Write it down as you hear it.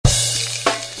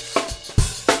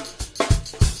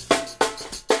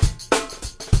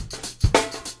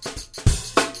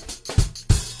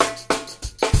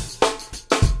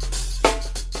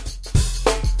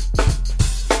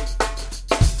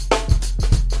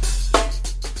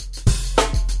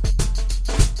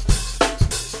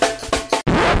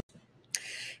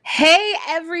Hey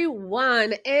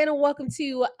everyone, and welcome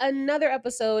to another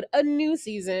episode, a new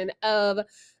season of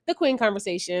the Queen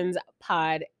Conversations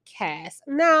podcast.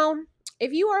 Now,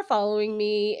 if you are following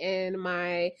me in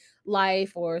my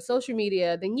life or social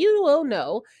media, then you will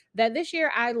know that this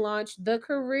year I launched the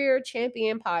Career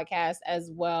Champion podcast as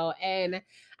well. And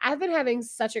I've been having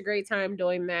such a great time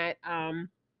doing that.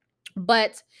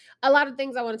 But a lot of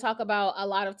things I want to talk about, a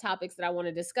lot of topics that I want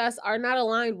to discuss are not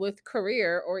aligned with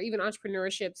career or even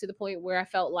entrepreneurship to the point where I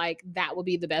felt like that would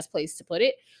be the best place to put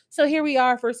it. So here we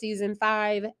are for season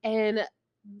 5. And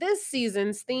this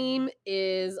season's theme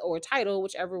is, or title,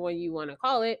 whichever one you want to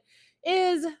call it,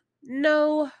 is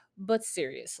No, but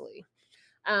Seriously.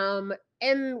 And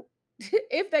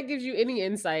if that gives you any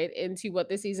insight into what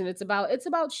this season it's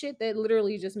about shit that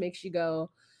literally just makes you go,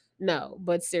 no,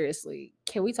 but seriously,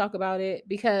 can we talk about it?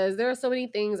 Because there are so many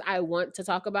things I want to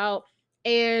talk about.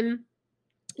 And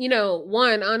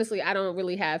one, honestly, I don't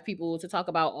really have people to talk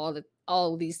about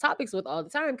all of these topics with all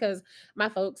the time because my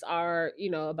folks are,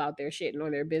 about their shit and on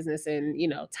their business, and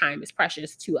time is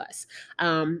precious to us.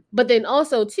 But then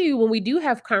also too, when we do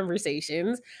have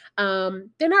conversations, they're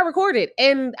not recorded.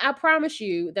 And I promise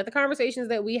you that the conversations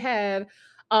that we have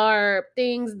are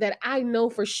things that I know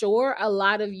for sure a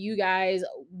lot of you guys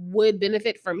would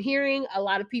benefit from hearing. A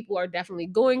lot of people are definitely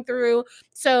going through.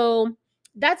 So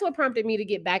that's what prompted me to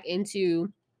get back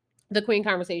into the Queen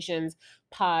Conversations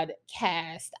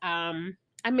podcast. I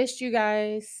missed you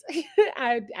guys.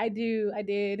 I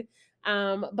did.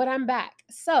 But I'm back.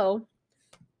 So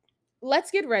let's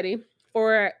get ready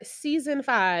for season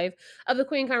 5 of the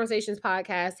Queen Conversations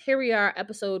podcast. Here we are,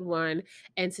 episode 1,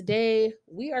 and today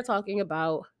we are talking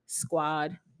about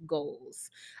squad goals.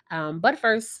 But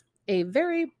first, a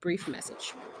very brief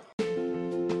message.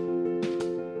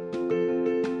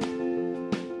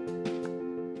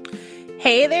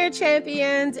 Hey there,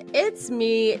 champions. It's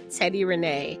me, Teddy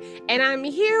Renee, and I'm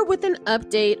here with an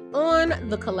update on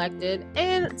the Collective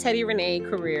and Teddy Renee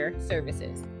Career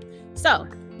Services. So,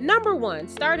 number 1,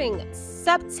 starting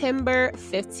September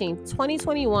 15th,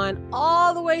 2021,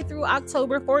 all the way through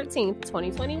October 14th,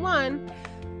 2021,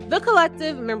 the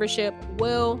Collective membership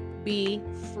will be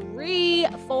free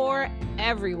for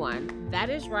everyone. That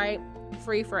is right,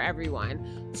 free for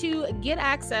everyone. To get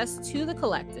access to the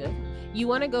Collective, you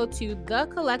want to go to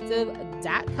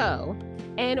thecollective.co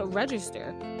and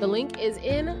register. The link is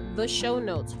in the show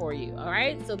notes for you. All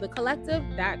right. So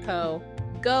thecollective.co,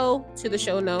 go to the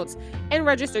show notes and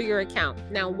register your account.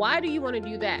 Now, why do you want to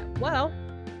do that? Well,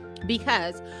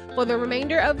 because for the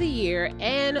remainder of the year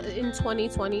and in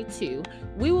 2022,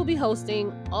 we will be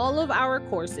hosting all of our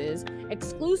courses,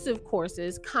 exclusive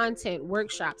courses, content,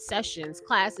 workshops, sessions,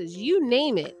 classes, you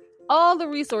name it. All the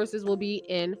resources will be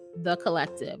in the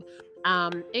Collective.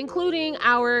 Including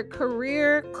our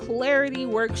Career Clarity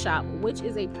Workshop, which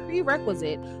is a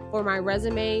prerequisite for my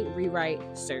resume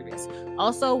rewrite service.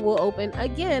 Also, will open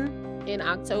again in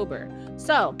October.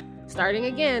 So, starting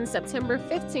again September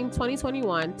 15th,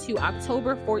 2021 to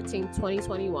October 14th,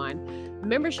 2021,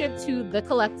 membership to the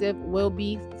Collective will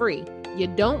be free. You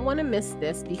don't want to miss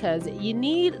this because you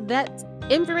need that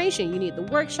information. You need the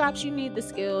workshops, you need the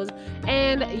skills,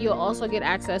 and you'll also get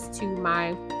access to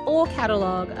my full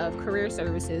catalog of career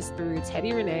services through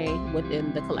Teddy Renee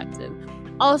within the Collective.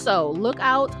 Also, look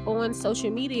out on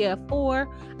social media for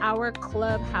our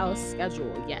Clubhouse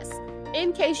schedule. Yes,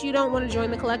 in case you don't want to join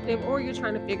the Collective or you're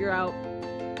trying to figure out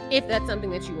if that's something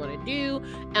that you want to do,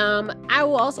 I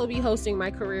will also be hosting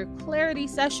my Career Clarity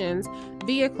sessions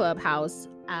via Clubhouse.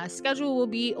 Schedule will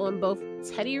be on both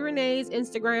Teddy Renee's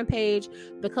Instagram page,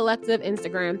 the Collective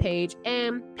Instagram page,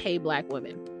 and Pay Black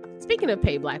Women. Speaking of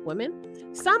Pay Black Women,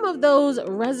 some of those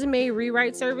resume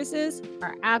rewrite services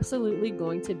are absolutely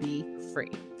going to be free.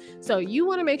 So you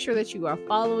want to make sure that you are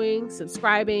following,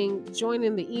 subscribing,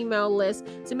 joining the email list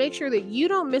to make sure that you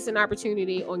don't miss an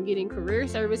opportunity on getting career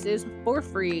services for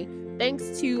free,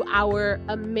 thanks to our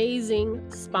amazing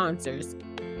sponsors.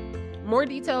 More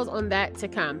details on that to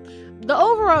come. The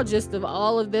overall gist of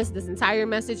all of this entire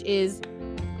message is,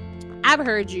 I've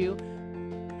heard you.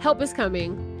 Help is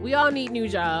coming. We all need new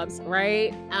jobs,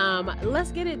 right?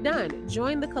 Let's get it done.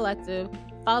 Join the Collective,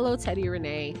 follow Teddy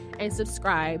Renee, and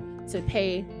subscribe to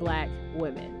Pay Black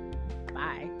Women.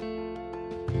 Bye.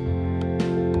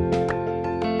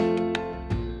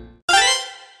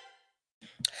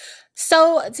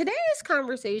 So today's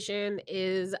conversation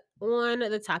is on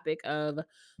the topic of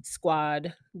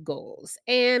squad goals.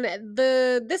 And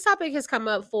this topic has come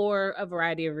up for a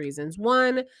variety of reasons.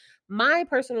 One, my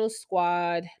personal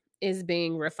squad is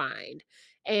being refined.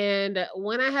 And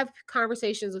when I have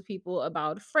conversations with people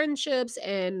about friendships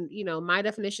and, my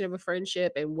definition of a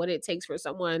friendship and what it takes for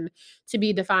someone to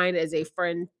be defined as a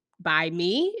friend by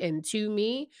me and to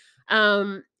me,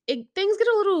 things get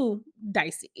a little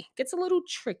dicey, gets a little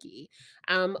tricky.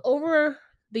 Over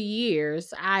the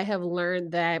years, I have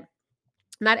learned that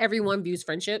not everyone views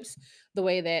friendships the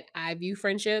way that I view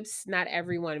friendships. Not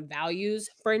everyone values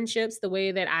friendships the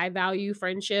way that I value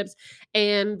friendships,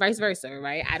 and vice versa,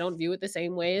 right? I don't view it the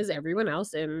same way as everyone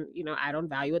else, and I don't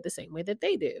value it the same way that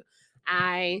they do.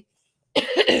 I,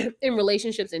 in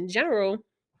relationships in general,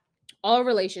 all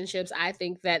relationships, I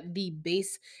think that the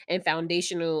base and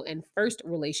foundational and first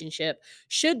relationship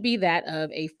should be that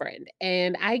of a friend.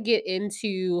 And I get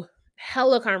into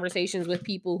hella conversations with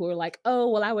people who are like, oh,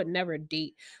 well, I would never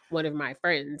date one of my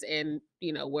friends. And,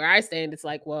 where I stand, it's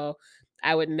like, well,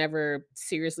 I would never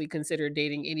seriously consider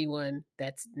dating anyone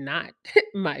that's not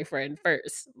my friend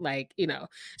first. Like,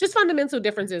 just fundamental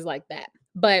differences like that.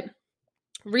 But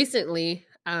recently,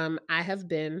 I have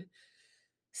been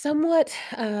somewhat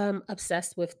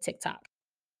obsessed with TikTok.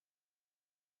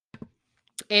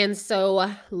 And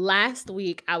so last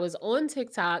week I was on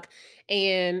TikTok,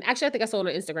 and actually I think I saw it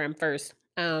on Instagram first.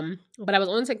 But I was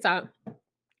on TikTok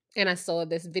and I saw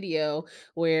this video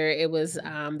where it was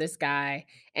this guy,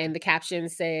 and the caption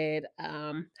said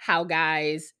how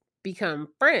guys become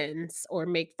friends or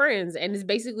make friends, and it's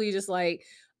basically just like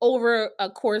over a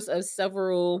course of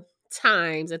several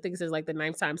times. I think it says like the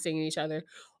ninth time seeing each other.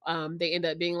 They end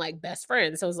up being like best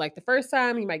friends. So it's like the first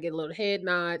time you might get a little head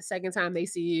nod, second time they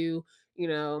see you,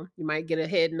 you might get a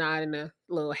head nod and a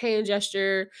little hand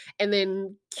gesture, and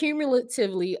then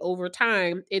cumulatively over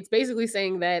time, it's basically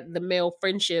saying that the male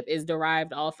friendship is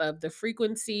derived off of the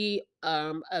frequency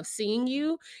of seeing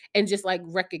you and just like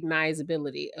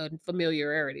recognizability and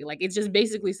familiarity. Like it just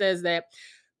basically says that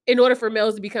in order for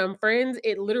males to become friends,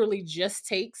 it literally just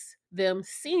takes them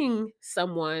seeing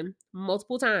someone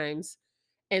multiple times,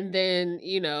 and then,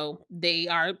 they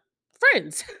are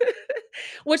friends,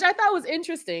 which I thought was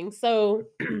interesting. So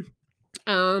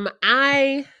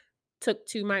I took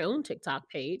to my own TikTok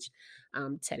page,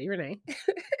 Teddy Renee.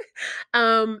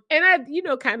 And I,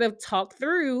 kind of talked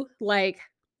through like,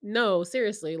 no,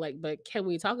 seriously, like, but can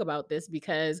we talk about this?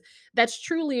 Because that's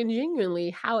truly and genuinely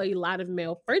how a lot of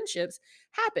male friendships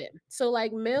happen. So,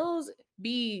 like, males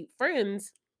be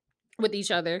friends with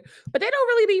each other, but they don't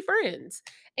really be friends.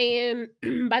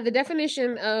 And by the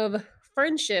definition of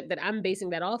friendship that I'm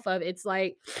basing that off of, it's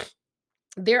like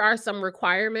there are some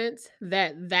requirements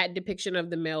that depiction of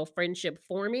the male friendship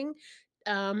forming,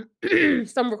 some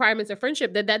requirements of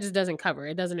friendship that just doesn't cover,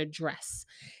 it doesn't address.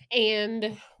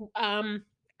 And um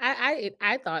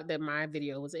I thought that my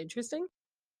video was interesting.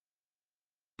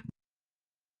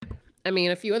 I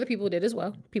mean, a few other people did as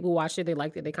well. People watched it, they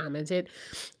liked it, they commented.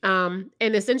 And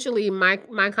essentially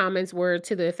my comments were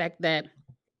to the effect that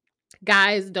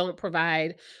guys don't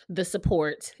provide the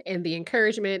support and the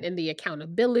encouragement and the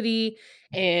accountability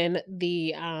and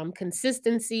the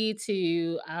consistency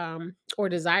to or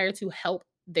desire to help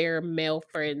their male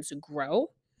friends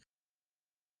grow,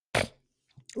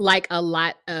 like a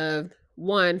lot of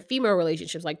one female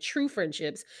relationships, like true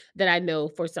friendships that I know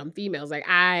for some females. Like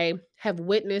I have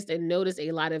witnessed and noticed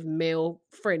a lot of male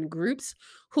friend groups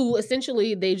who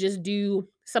essentially they just do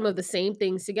some of the same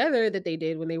things together that they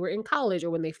did when they were in college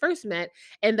or when they first met,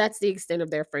 and that's the extent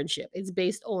of their friendship. It's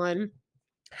based on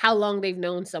how long they've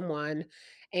known someone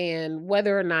and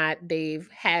whether or not they've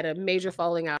had a major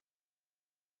falling out,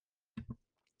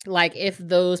 like if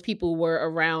those people were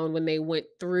around when they went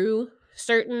through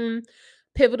certain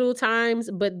pivotal times,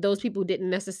 but those people didn't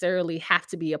necessarily have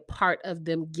to be a part of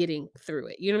them getting through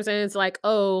it. You know what I'm saying? It's like,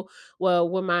 oh, well,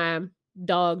 when my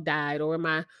dog died or when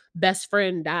my best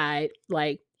friend died,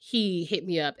 like he hit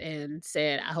me up and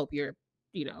said, I hope you're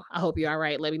all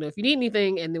right. Let me know if you need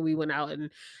anything. And then we went out and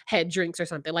had drinks or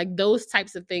something. Like those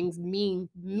types of things mean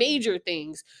major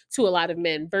things to a lot of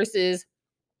men versus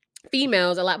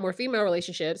females, a lot more female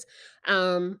relationships.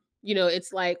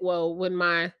 It's like, well, when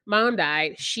my mom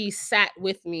died, she sat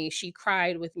with me, she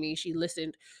cried with me, she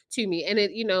listened to me. And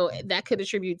that could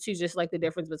attribute to just like the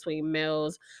difference between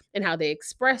males and how they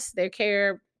express their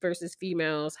care versus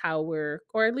females, or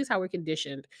at least how we're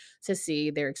conditioned to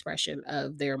see their expression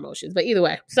of their emotions. But either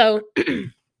way, so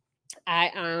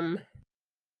I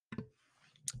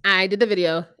I did the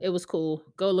video. It was cool.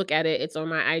 Go look at it. It's on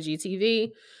my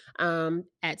IGTV,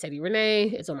 at Teddy Renee.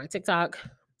 It's on my TikTok,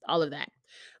 all of that.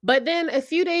 But then a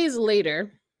few days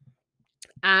later,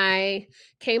 I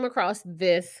came across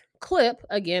this clip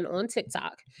again on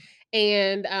TikTok.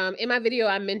 And in my video,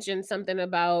 I mentioned something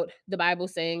about the Bible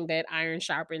saying that iron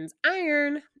sharpens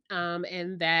iron.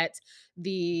 and that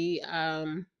the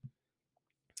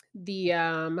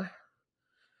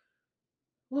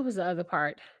what was the other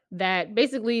part? That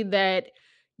basically that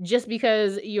just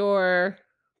because your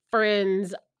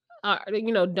friends are,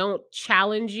 don't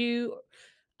challenge you.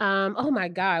 Oh my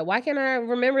God, why can't I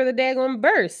remember the daggone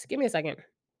verse? Give me a second.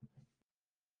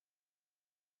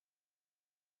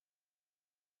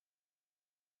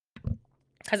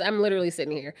 Because I'm literally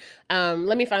sitting here.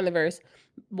 Let me find the verse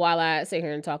while I sit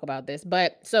here and talk about this.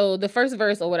 But so the first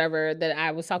verse or whatever that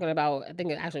I was talking about, I think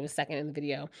it actually was second in the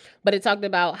video, but it talked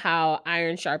about how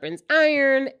iron sharpens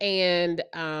iron, and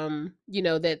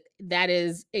that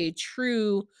is a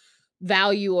true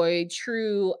value or a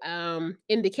true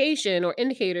indication or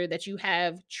indicator that you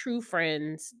have true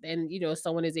friends, and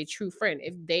someone is a true friend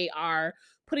if they are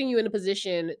putting you in a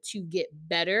position to get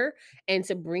better and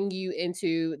to bring you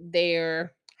into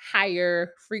their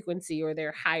higher frequency or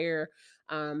their higher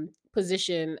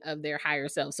position of their higher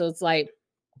self. So it's like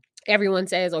everyone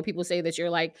says, or people say, that you're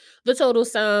like the total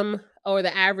sum or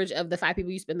the average of the 5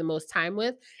 people you spend the most time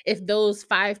with. If those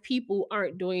 5 people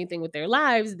aren't doing anything with their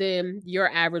lives, then your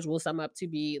average will sum up to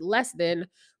be less than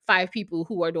 5 people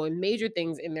who are doing major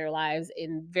things in their lives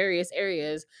in various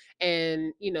areas.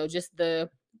 And just the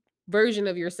version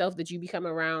of yourself that you become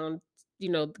around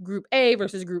group A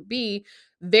versus group B,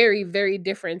 very very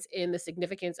different in the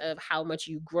significance of how much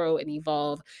you grow and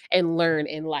evolve and learn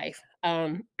in life.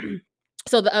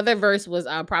 So the other verse was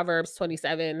Proverbs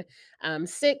 27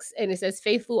 6, and it says,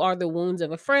 faithful are the wounds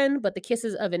of a friend, but the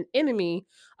kisses of an enemy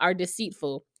are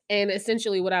deceitful. And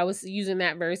essentially what I was using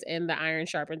that verse and the iron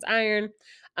sharpens iron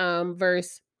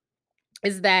verse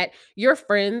is that your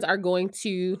friends are going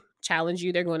to challenge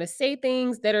you. They're going to say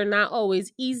things that are not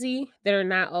always easy, that are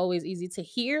not always easy to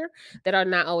hear, that are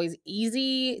not always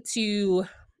easy to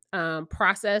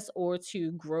process or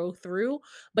to grow through,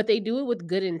 but they do it with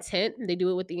good intent. They do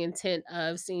it with the intent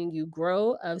of seeing you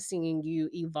grow, of seeing you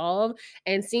evolve,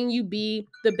 and seeing you be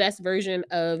the best version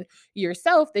of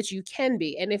yourself that you can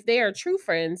be. And if they are true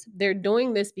friends, they're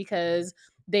doing this because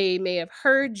they may have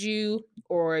heard you,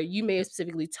 or you may have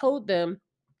specifically told them,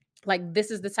 like, this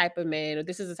is the type of man or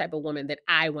this is the type of woman that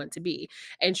I want to be.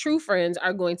 And true friends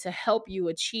are going to help you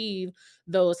achieve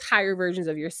those higher versions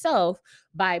of yourself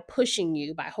by pushing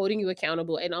you, by holding you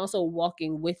accountable, and also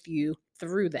walking with you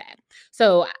through that.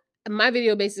 So my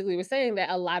video basically was saying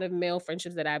that a lot of male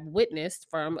friendships that I've witnessed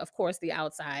from, of course, the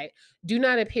outside do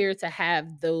not appear to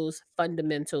have those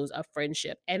fundamentals of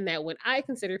friendship. And that when I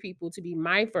consider people to be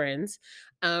my friends,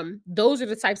 those are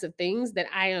the types of things that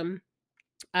I am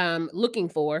looking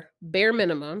for, bare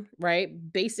minimum, right?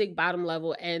 Basic bottom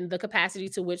level, and the capacity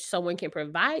to which someone can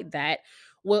provide that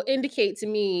will indicate to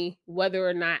me whether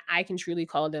or not I can truly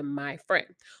call them my friend.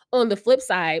 On the flip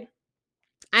side,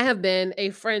 I have been a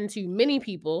friend to many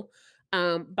people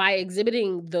by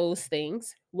exhibiting those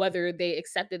things, whether they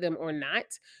accepted them or not.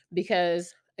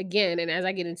 Because, again, and as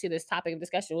I get into this topic of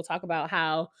discussion, we'll talk about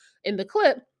how in the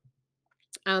clip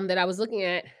that I was looking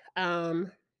at,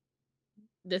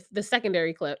 the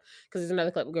secondary clip, because there's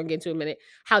another clip we're gonna get into in a minute,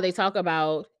 how they talk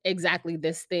about exactly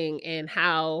this thing, and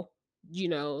how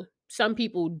some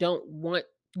people don't want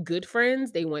good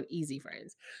friends, they want easy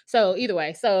friends. So either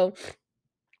way, so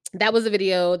that was the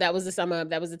video, that was the sum up,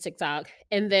 that was the TikTok.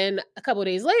 And then a couple of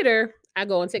days later, I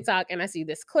go on TikTok and I see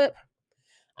this clip,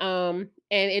 and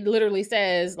it literally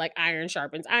says like iron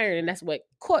sharpens iron, and that's what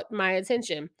caught my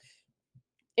attention.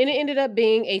 And it ended up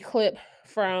being a clip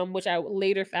from which I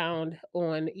later found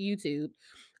on YouTube.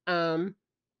 Um,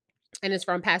 and it's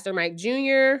from Pastor Mike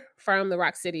Jr. from the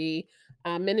Rock City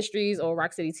Ministries, or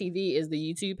Rock City TV is the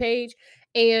YouTube page.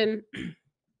 And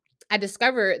I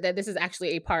discovered that this is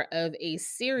actually a part of a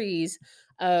series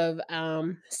of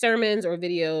sermons or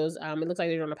videos. It looks like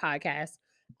they're on a podcast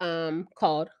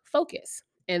called Focus.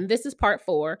 And this is part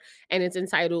 4, and it's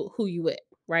entitled Who You With,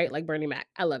 right? Like Bernie Mac.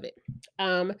 I love it.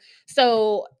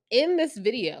 So in this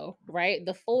video, right,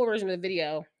 the full version of the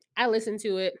video, I listened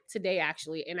to it today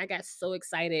actually, and I got so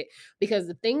excited because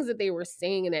the things that they were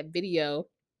saying in that video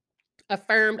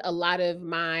affirmed a lot of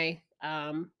my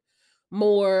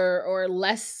more or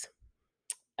less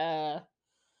uh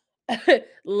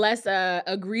less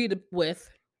agreed with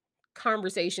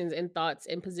conversations and thoughts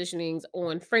and positionings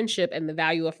on friendship and the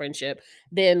value of friendship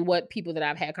than what people that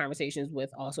I've had conversations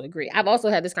with also agree. I've also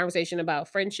had this conversation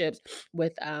about friendships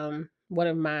with one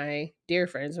of my dear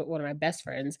friends, one of my best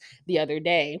friends, the other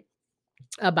day,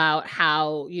 about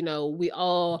how we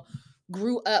all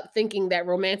grew up thinking that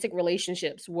romantic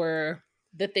relationships were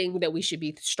the thing that we should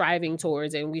be striving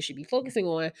towards and we should be focusing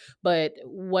on. But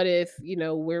what if,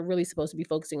 we're really supposed to be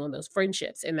focusing on those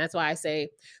friendships? And that's why I say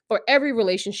for every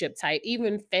relationship type,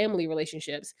 even family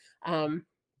relationships,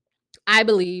 I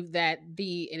believe that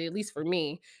and at least for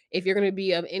me, if you're going to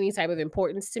be of any type of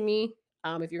importance to me,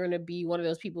 if you're going to be one of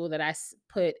those people that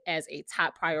put as a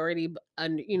top priority,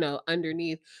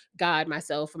 underneath God,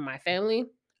 myself, and my family,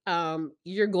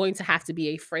 you're going to have to be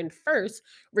a friend first,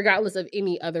 regardless of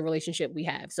any other relationship we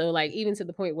have. So, like, even to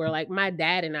the point where, like, my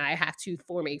dad and I have to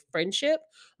form a friendship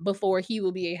before he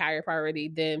will be a higher priority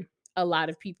than a lot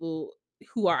of people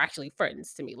who are actually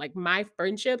friends to me. Like, my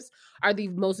friendships are the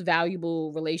most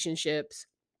valuable relationships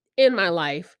in my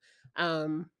life,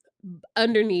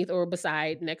 underneath or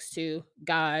beside next to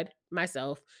God,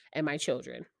 myself, and my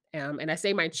children. And I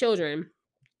say my children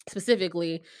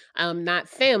specifically, not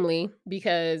family,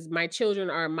 because my children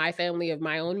are my family of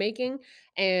my own making.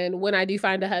 And when I do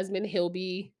find a husband, he'll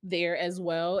be there as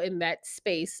well in that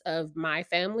space of my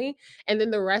family. And then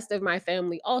the rest of my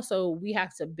family also, we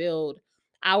have to build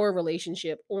our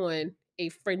relationship on a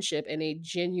friendship and a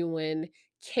genuine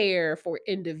care for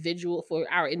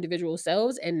our individual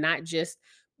selves, and not just,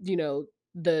 you know,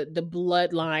 the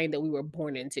bloodline that we were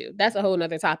born into. That's a whole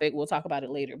nother topic. We'll talk about it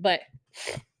later. But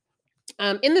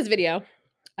in this video,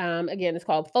 again, it's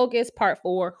called Focus Part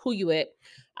 4, Who You With.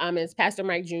 It's Pastor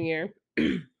Mike Jr.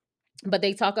 But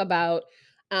they talk about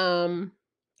um,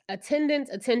 attendance,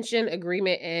 attention,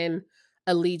 agreement, and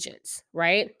allegiance,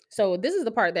 right? So this is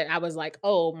the part that I was like,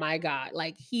 oh my God,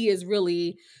 like they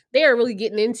are really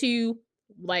getting into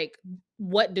like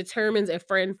what determines a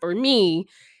friend for me.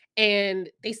 And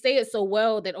they say it so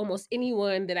well that almost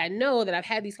anyone that I know that I've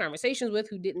had these conversations with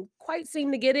who didn't quite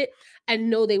seem to get it, I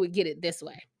know they would get it this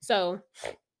way. So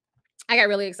I got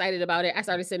really excited about it. I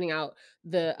started sending out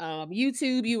the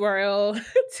YouTube URL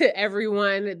to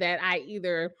everyone that I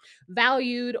either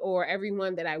valued or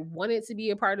everyone that I wanted to be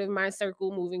a part of my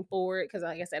circle moving forward. Because,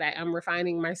 like I said, I am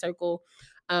refining my circle.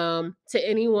 To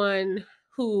anyone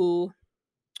who,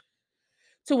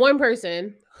 to one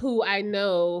person who I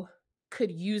know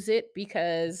could use it,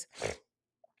 because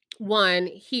one,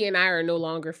 he and I are no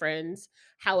longer friends.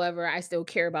 However, I still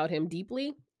care about him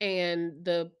deeply. And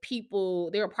there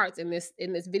are parts in this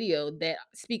video that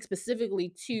speak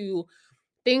specifically to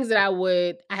things that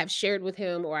I have shared with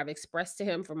him or I've expressed to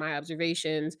him from my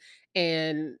observations,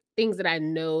 and things that I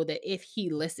know that if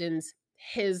he listens,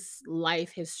 his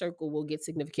life, his circle will get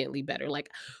significantly better.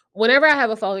 Like, whenever I have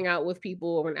a falling out with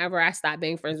people, or whenever I stop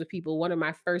being friends with people, one of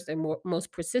my first and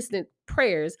most persistent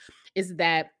prayers is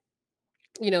that,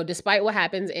 despite what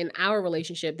happens in our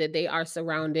relationship, that they are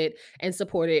surrounded and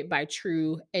supported by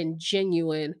true and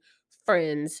genuine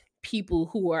friends, people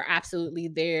who are absolutely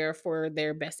there for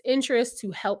their best interests,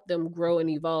 to help them grow and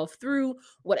evolve through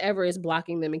whatever is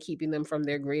blocking them and keeping them from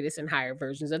their greatest and higher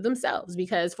versions of themselves.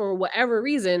 Because for whatever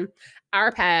reason,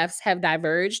 our paths have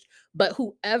diverged, but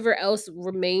whoever else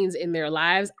remains in their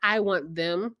lives, I want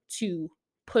them to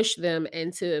push them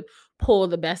and to pull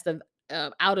the best of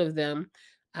out of them,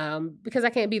 because I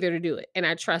can't be there to do it. And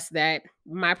I trust that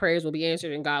my prayers will be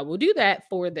answered and God will do that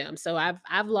for them. So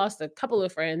I've lost a couple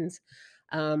of friends,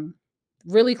 um,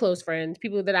 really close friends,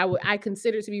 people that I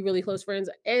consider to be really close friends.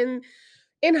 And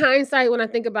in hindsight, when I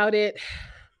think about it,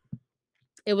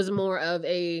 it was more of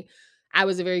I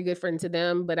was a very good friend to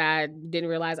them, but I didn't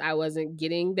realize I wasn't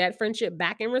getting that friendship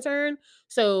back in return.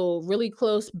 So really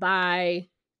close by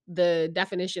the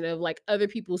definition of, like, other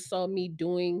people saw me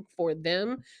doing for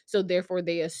them. So therefore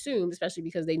they assumed, especially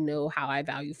because they know how I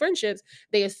value friendships,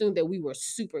 they assumed that we were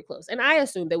super close. And I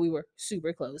assumed that we were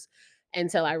super close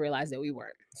until I realized that we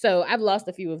weren't. So I've lost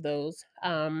a few of those.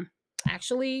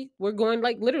 Actually, we're going,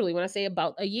 like, literally, when I say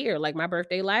about a year, like, my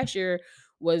birthday last year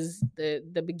was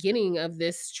the beginning of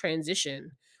this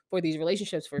transition for these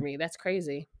relationships for me. That's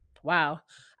crazy. Wow.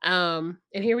 And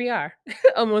here we are,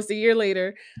 almost a year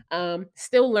later,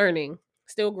 still learning,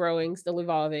 still growing, still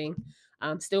evolving,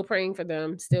 still praying for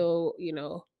them, still,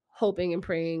 hoping and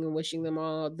praying and wishing them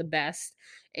all the best,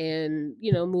 and,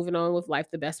 moving on with life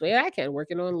the best way I can,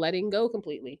 working on letting go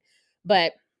completely.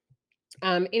 But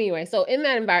anyway, so in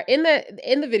that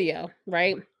in the video,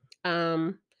 right?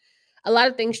 A lot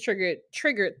of things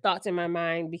triggered thoughts in my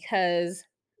mind, because,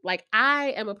 like,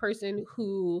 I am a person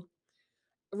who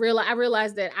I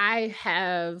realized that I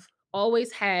have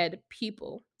always had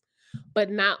people, but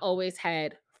not always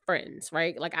had friends,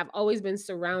 right? Like, I've always been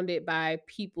surrounded by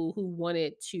people who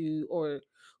wanted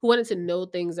to know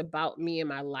things about me and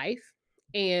my life.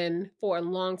 And for a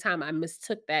long time, I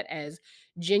mistook that as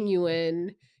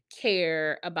genuine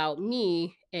care about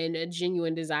me and a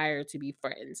genuine desire to be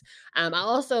friends. I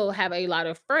also have a lot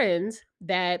of friends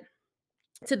that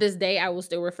to this day I will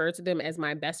still refer to them as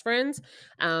my best friends.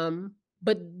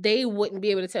 But they wouldn't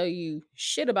be able to tell you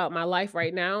shit about my life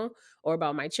right now, or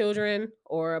about my children,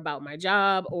 or about my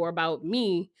job, or about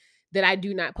me that I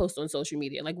do not post on social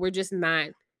media. Like, we're just not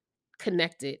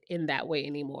connected in that way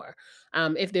anymore.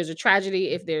 If there's a tragedy,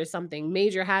 if there's something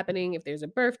major happening, if there's a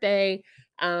birthday,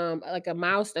 like a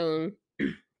milestone,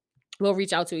 we'll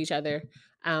reach out to each other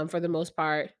for the most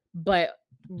part. But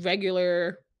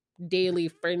regular daily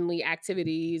friendly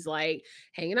activities like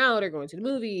hanging out or going to the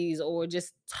movies or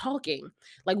just talking,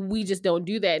 like, we just don't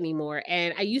do that anymore.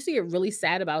 And I used to get really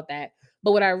sad about that.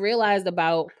 But what I realized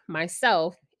about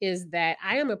myself is that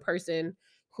I am a person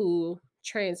who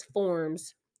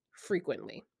transforms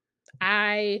frequently.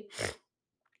 I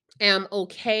am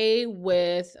okay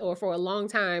with, or for a long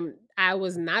time, I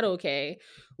was not okay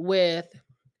with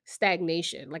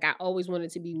stagnation. Like, I always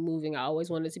wanted to be moving. I always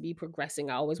wanted to be progressing.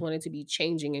 I always wanted to be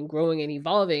changing and growing and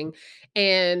evolving.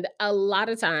 And a lot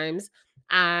of times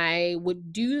I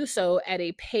would do so at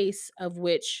a pace of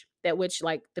which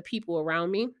like the people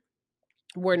around me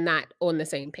were not on the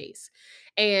same pace.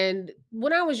 And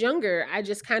when I was younger, I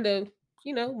just kind of,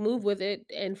 moved with it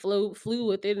and flew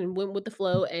with it and went with the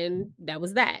flow, and that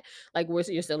was that. Like,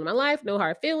 you're still in my life, no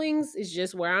hard feelings. It's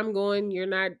just where I'm going, you're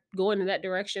not going in that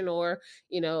direction, or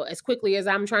as quickly as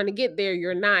I'm trying to get there,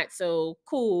 you're not. So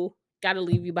cool, gotta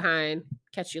leave you behind.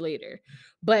 Catch you later.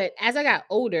 But as I got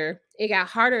older, it got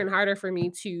harder and harder for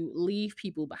me to leave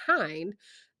people behind,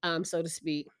 so to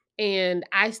speak. And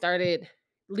I started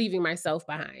leaving myself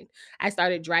behind. I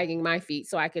started dragging my feet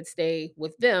so I could stay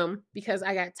with them because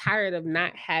I got tired of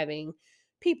not having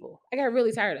people. I got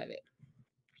really tired of it.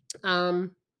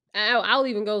 Um, I'll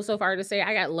even go so far to say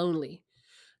I got lonely.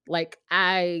 Like,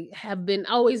 I have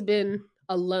always been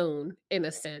alone in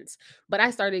a sense, but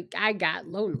I got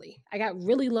lonely. I got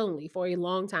really lonely for a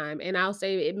long time. And I'll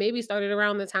say it maybe started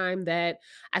around the time that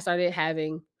I started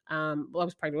having, I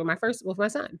was pregnant with my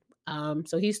son.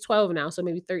 So he's 12 now, so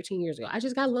maybe 13 years ago. I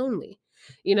just got lonely,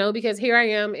 because here I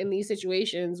am in these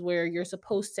situations where you're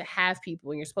supposed to have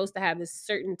people and you're supposed to have this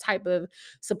certain type of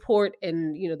support,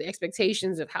 and, the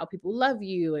expectations of how people love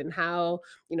you and how,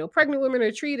 pregnant women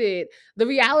are treated. The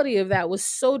reality of that was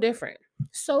so different,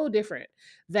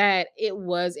 that it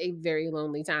was a very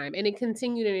lonely time, and it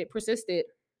continued and it persisted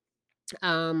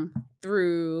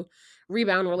through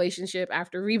rebound relationship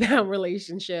after rebound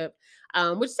relationship,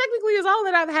 which technically is all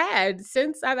that I've had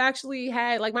since I've actually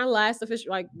had, like, my last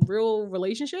official, like, real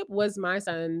relationship was my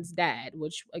son's dad,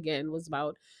 which again was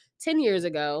about 10 years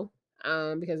ago,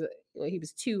 because he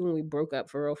was 2 when we broke up,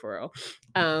 for real.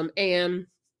 And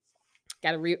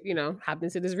got to hop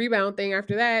into this rebound thing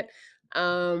after that.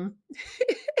 um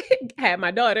had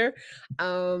my daughter,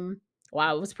 while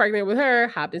I was pregnant with her,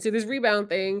 hopped into this rebound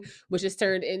thing, which has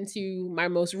turned into my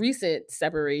most recent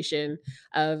separation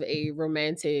of a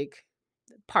romantic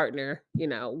partner,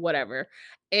 whatever.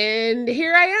 And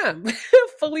here I am,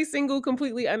 fully single,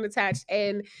 completely unattached,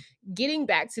 and getting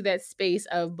back to that space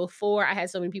of before I had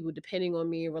so many people depending on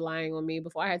me, relying on me,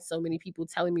 before I had so many people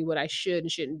telling me what I should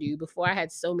and shouldn't do, before I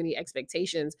had so many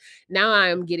expectations. Now I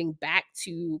am getting back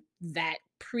to that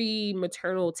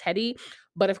pre-maternal Teddy,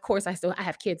 but of course I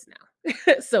have kids now.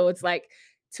 So it's like,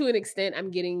 to an extent,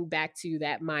 I'm getting back to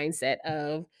that mindset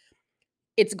of,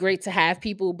 it's great to have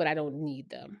people, but I don't need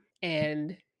them.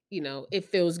 And, it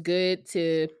feels good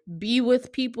to be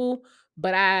with people,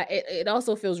 but it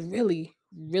also feels really,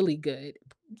 really good,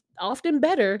 often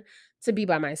better, to be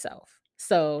by myself.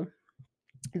 So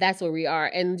that's where we are.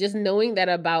 And just knowing that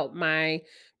about my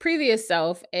previous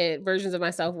self and versions of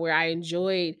myself, where I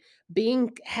enjoyed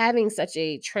having such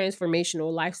a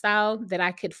transformational lifestyle, that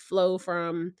I could flow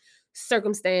from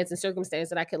circumstance,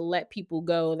 that I could let people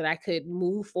go, that I could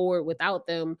move forward without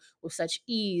them with such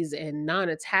ease and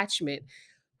non-attachment.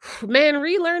 Man,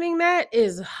 relearning that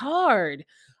is hard.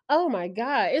 Oh my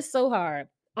God, it's so hard.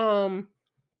 Um,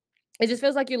 it just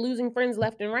feels like you're losing friends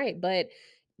left and right, but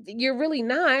you're really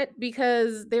not,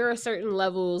 because there are certain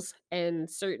levels and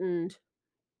certain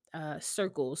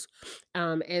circles.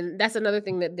 And that's another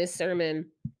thing that this sermon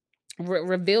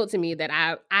revealed to me,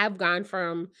 that I've gone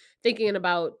from thinking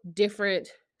about different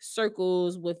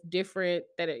circles with different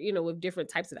that are, with different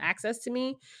types of access to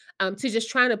me, to just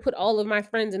trying to put all of my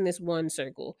friends in this one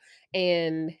circle.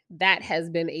 And that has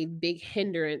been a big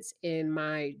hindrance in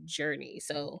my journey.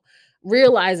 So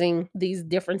realizing these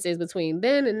differences between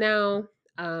then and now,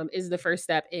 is the first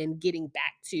step in getting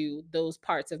back to those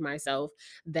parts of myself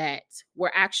that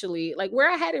were actually like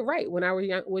where I had it right when I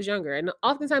was younger. And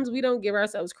oftentimes we don't give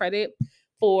ourselves credit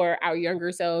for our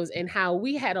younger selves and how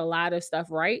we had a lot of stuff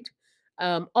right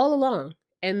all along.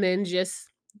 And then just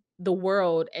the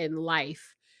world and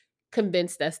life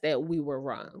convinced us that we were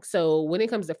wrong. So when it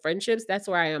comes to friendships, that's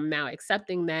where I am now,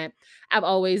 accepting that I've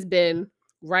always been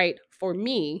right for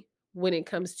me when it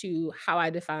comes to how I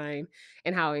define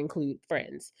and how I include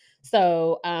friends.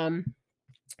 So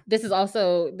this is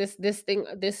also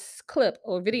this clip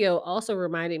or video also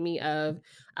reminded me of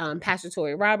Pastor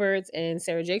Tori Roberts and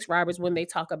Sarah Jakes Roberts when they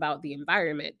talk about the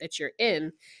environment that you're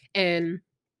in and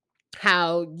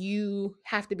how you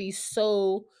have to be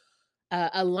so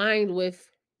aligned with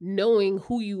knowing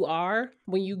who you are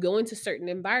when you go into certain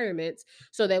environments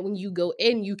so that when you go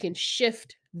in you can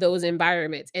shift those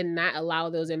environments and not allow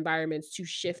those environments to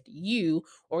shift you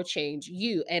or change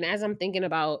you. And as I'm thinking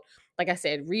about, like I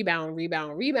said,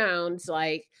 rebounds,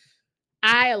 like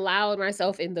I allowed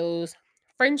myself in those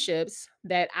friendships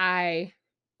that I,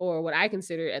 or what I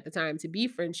considered at the time to be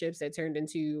friendships that turned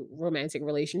into romantic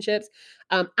relationships.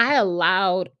 I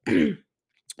allowed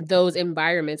those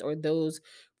environments or those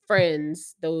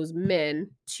friends, those men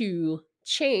to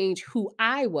change who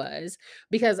I was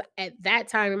because at that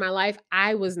time in my life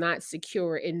I was not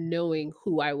secure in knowing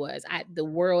who I was. The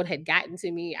world had gotten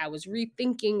to me. I was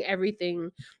rethinking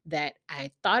everything that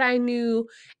I thought I knew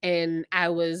and I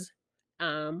was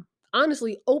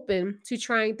honestly open to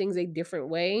trying things a different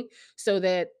way so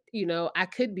that I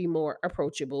could be more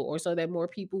approachable or so that more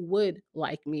people would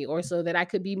like me or so that I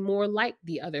could be more like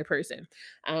the other person.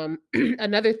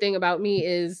 Another thing about me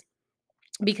is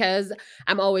because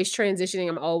I'm always transitioning,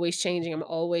 I'm always changing, I'm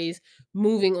always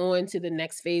moving on to the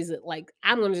next phase. Like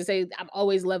I'm going to just say I'm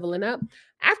always leveling up.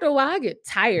 After a while, I get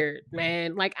tired,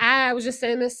 man. Like I was just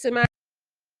saying this to my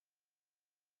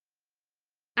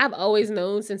I've always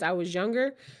known since I was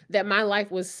younger that my life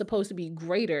was supposed to be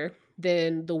greater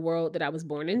than the world that I was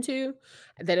born into,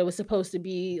 that it was supposed to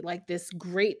be like this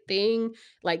great thing,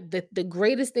 like the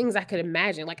greatest things I could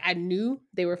imagine. Like I knew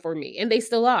they were for me and they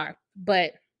still are.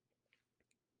 But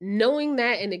knowing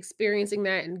that and experiencing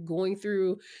that and going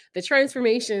through the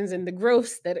transformations and the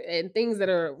growths that and things that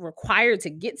are required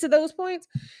to get to those points,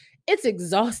 it's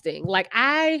exhausting. Like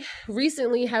I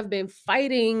recently have been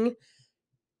fighting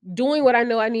doing what I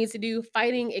know I need to do,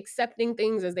 fighting accepting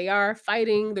things as they are,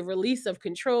 fighting the release of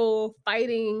control,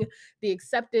 fighting the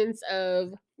acceptance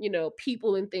of,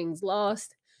 people and things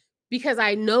lost because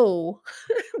I know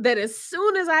that as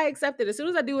soon as I accept it, as soon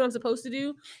as I do what I'm supposed to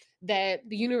do, that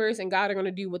the universe and God are going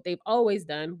to do what they've always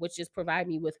done, which is provide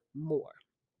me with more.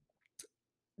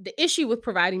 The issue with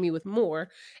providing me with more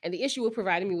and the issue with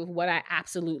providing me with what I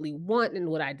absolutely want and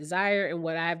what I desire and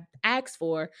what I've asked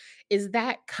for is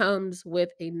that comes with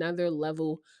another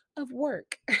level of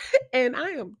work. And I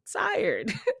am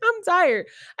tired. I'm tired.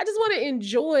 I just want to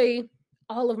enjoy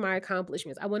all of my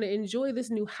accomplishments. I want to enjoy this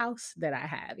new house that I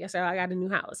have. Yes, I got a new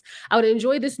house. I want to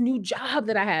enjoy this new job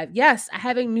that I have. Yes, I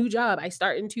have a new job. I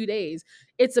start in 2 days.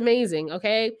 It's amazing.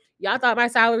 Okay. Y'all thought my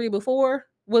salary before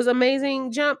was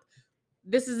amazing jump.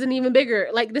 This is an even bigger,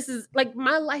 like this is like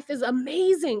my life is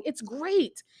amazing, it's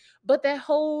great. But that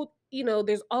whole,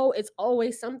 it's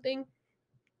always something,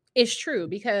 is true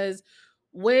because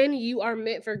when you are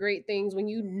meant for great things, when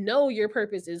you know your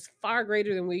purpose is far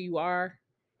greater than where you are,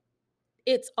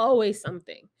 it's always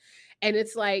something. And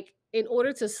it's like, in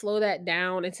order to slow that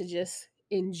down and to just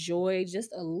enjoy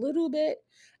just a little bit,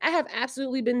 I have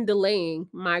absolutely been delaying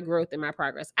my growth and my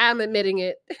progress. I'm admitting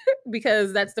it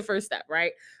because that's the first step,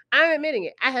 right? I'm admitting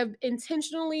it. I have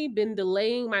intentionally been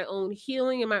delaying my own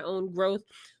healing and my own growth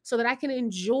so that I can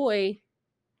enjoy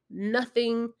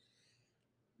nothing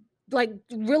like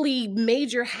really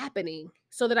major happening,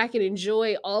 so that I can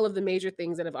enjoy all of the major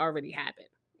things that have already happened.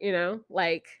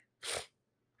 Like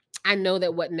I know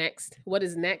that what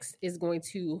is next is going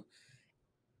to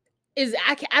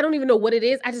I don't even know what it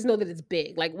is. I just know that it's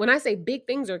big. Like when I say big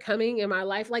things are coming in my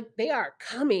life, like they are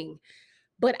coming.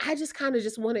 But I just kind of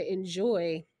just want to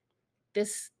enjoy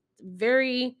this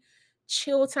very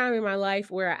chill time in my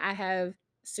life where I have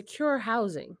secure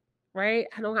housing, right?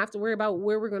 I don't have to worry about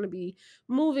where we're going to be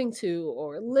moving to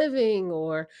or living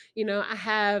or,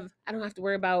 I don't have to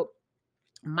worry about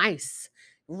mice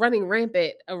running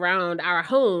rampant around our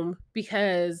home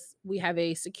because we have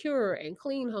a secure and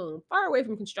clean home far away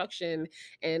from construction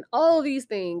and all of these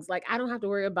things. Like I don't have to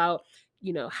worry about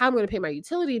how I'm going to pay my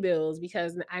utility bills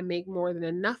because I make more than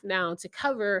enough now to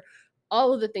cover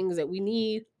all of the things that we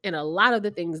need and a lot of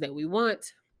the things that we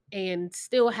want and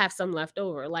still have some left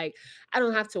over. Like I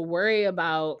don't have to worry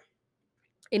about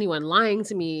anyone lying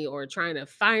to me or trying to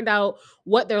find out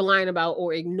what they're lying about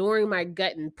or ignoring my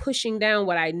gut and pushing down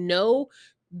what I know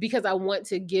because I want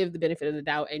to give the benefit of the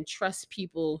doubt and trust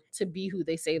people to be who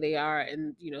they say they are,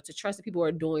 and to trust that people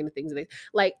are doing the things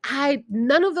that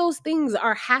none of those things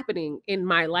are happening in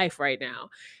my life right now.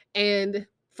 And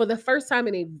for the first time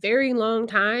in a very long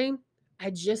time, I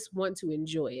just want to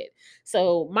enjoy it.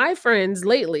 So my friends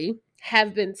lately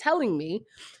have been telling me,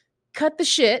 cut the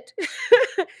shit,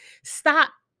 stop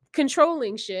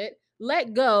controlling shit,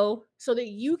 let go so that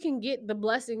you can get the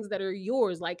blessings that are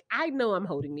yours. Like, I know I'm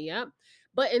holding me up,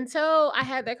 but until I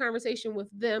had that conversation with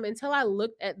them, until I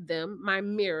looked at them, my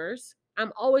mirrors,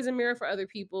 I'm always a mirror for other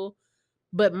people,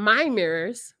 but my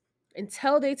mirrors,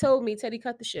 until they told me, Teddy,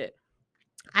 cut the shit.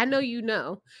 I know you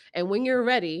know. And when you're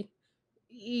ready,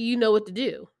 you know what to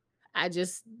do. I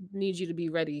just need you to be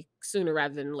ready sooner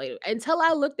rather than later. Until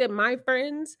I looked at my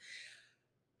friends,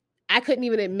 I couldn't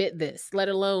even admit this, let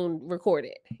alone record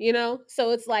it.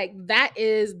 So it's like,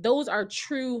 those are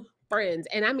true friends.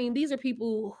 And I mean, these are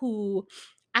people who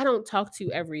I don't talk to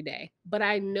every day, but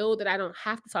I know that I don't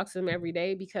have to talk to them every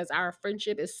day because our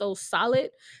friendship is so solid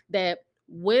that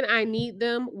when I need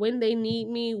them, when they need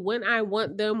me, when I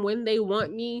want them, when they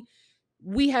want me,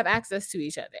 we have access to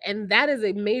each other. And that is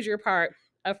a major part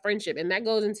of friendship. And that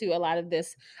goes into a lot of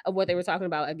this, of what they were talking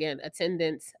about, again,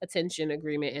 attendance, attention,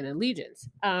 agreement, and allegiance.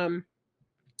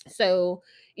 So,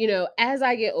 as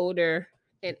I get older,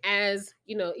 and as,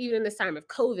 even in this time of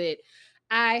COVID,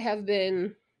 I have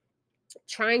been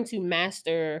trying to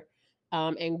master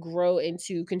and grow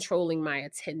into controlling my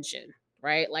attention,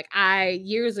 right? Like,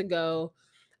 years ago,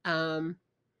 um,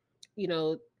 you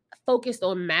know, focused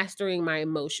on mastering my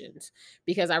emotions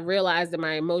because I realized that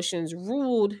my emotions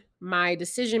ruled my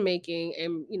decision making,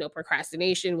 and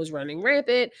procrastination was running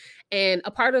rampant. And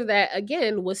a part of that,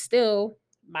 again, was still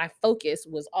my focus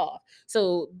was off.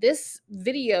 So this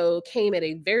video came at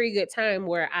a very good time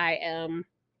where I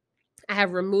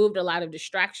have removed a lot of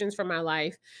distractions from my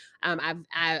life. A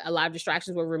lot of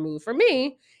distractions were removed from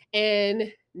me,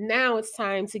 and now it's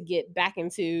time to get back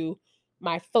into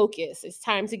my focus. It's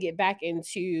time to get back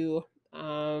into,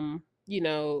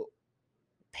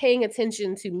 paying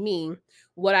attention to me,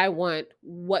 what I want,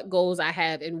 what goals I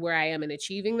have, and where I am in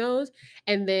achieving those,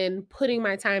 and then putting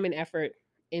my time and effort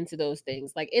into those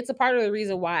things. Like, it's a part of the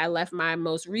reason why I left my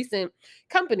most recent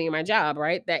company, my job,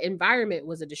 right? That environment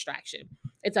was a distraction.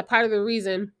 It's a part of the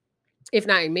reason, if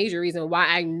not a major reason, why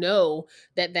I know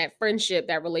that friendship,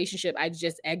 that relationship I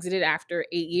just exited after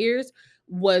 8 years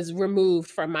was removed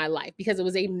from my life, because it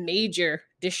was a major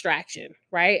distraction,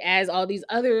 right? As all these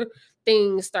other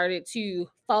things started to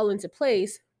fall into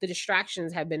place, the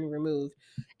distractions have been removed.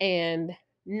 And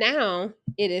now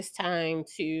it is time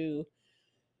to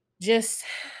just,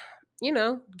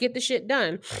 get the shit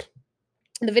done.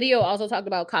 The video also talked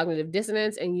about cognitive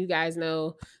dissonance, and you guys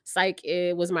know, psych,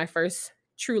 it was my first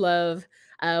true love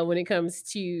when it comes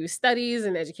to studies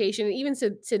and education. And even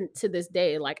to this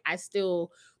day, like, I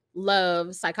still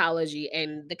love psychology,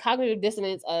 and the cognitive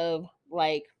dissonance of,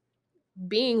 like,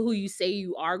 being who you say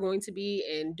you are going to be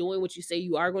and doing what you say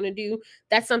you are going to do.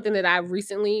 That's something that I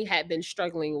recently had been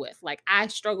struggling with. Like, I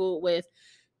struggled with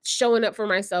showing up for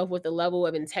myself with a level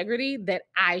of integrity that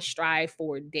I strive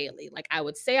for daily. Like, I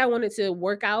would say I wanted to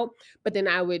work out, but then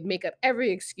I would make up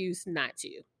every excuse not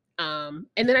to. And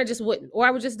then I just wouldn't, or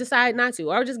I would just decide not to,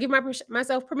 or I would just give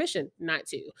myself permission not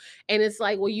to. And it's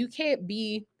like, well, you can't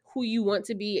be who you want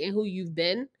to be and who you've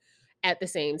been at the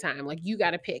same time. Like, you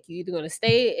got to pick. You're either going to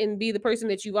stay and be the person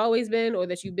that you've always been, or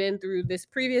that you've been through this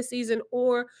previous season,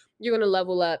 or you're going to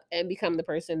level up and become the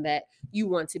person that you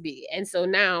want to be. And so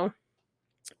now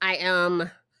I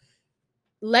am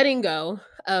letting go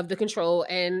of the control.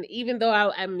 And even though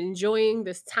I'm enjoying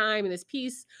this time and this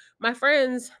peace, my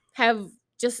friends have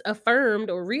just affirmed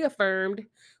or reaffirmed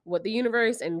what the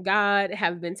universe and God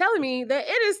have been telling me, that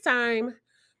it is time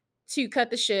to cut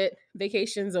the shit.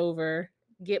 Vacation's over.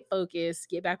 Get focused,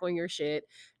 get back on your shit,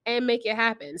 and make it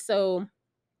happen. So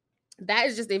that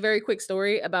is just a very quick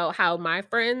story about how my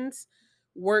friends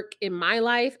work in my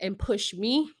life and push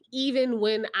me, even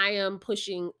when I am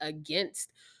pushing against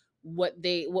what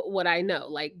I know.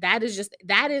 Like,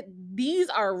 these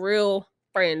are real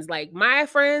friends. Like, my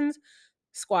friends,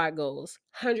 squad goals,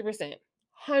 100%,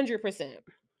 100%,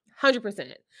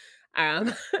 100%.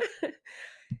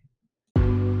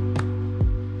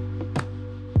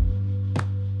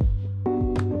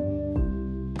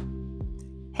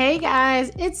 Hey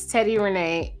guys, it's Teddy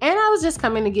Renee, and I was just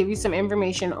coming to give you some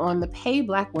information on the Pay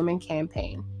Black Women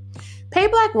campaign. Pay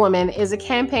Black Women is a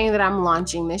campaign that I'm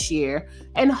launching this year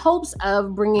in hopes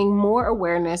of bringing more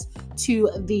awareness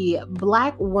to the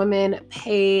Black women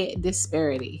pay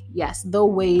disparity. Yes, the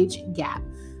wage gap.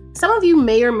 Some of you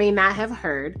may or may not have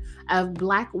heard of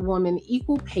Black Woman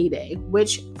Equal Pay Day,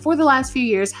 which for the last few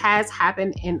years has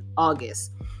happened in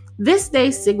August. This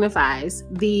day signifies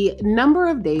the number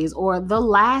of days or the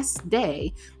last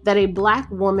day that a Black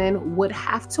woman would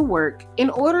have to work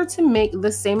in order to make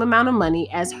the same amount of money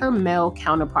as her male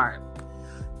counterpart.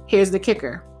 Here's the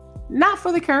kicker. Not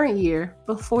for the current year,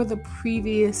 but for the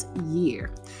previous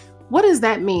year. What does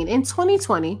that mean? In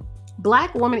 2020,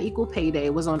 Black Woman Equal Pay Day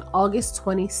was on August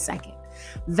 22nd.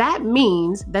 That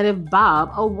means that if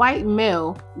Bob, a white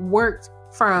male, worked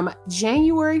from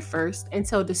January 1st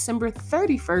until December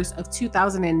 31st of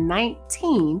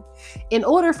 2019, in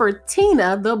order for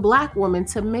Tina, the Black woman,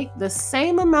 to make the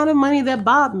same amount of money that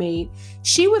Bob made,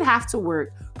 she would have to work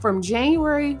from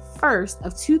January 1st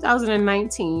of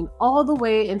 2019 all the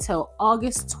way until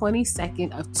August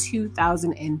 22nd of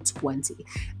 2020.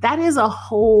 That is a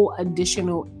whole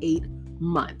additional 8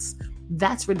 months.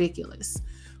 That's ridiculous.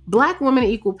 Black Women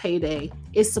Equal Pay Day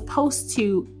is supposed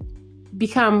to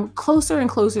become closer and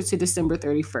closer to December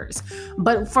 31st.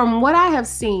 But from what I have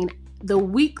seen, the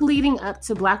week leading up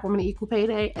to Black Women Equal Pay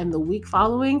Day and the week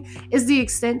following is the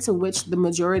extent to which the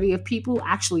majority of people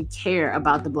actually care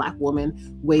about the Black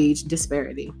woman wage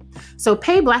disparity. So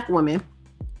Pay Black Women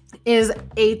is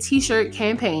a t-shirt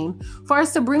campaign for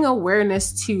us to bring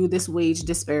awareness to this wage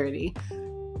disparity.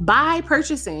 By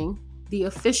purchasing the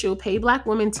official Pay Black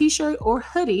Women t-shirt or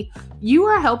hoodie, you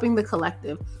are helping the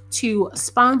collective to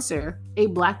sponsor a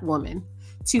Black woman,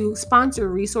 to sponsor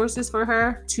resources for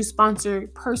her, to sponsor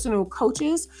personal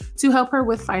coaches, to help her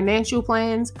with financial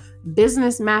plans,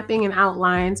 business mapping and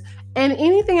outlines, and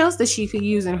anything else that she could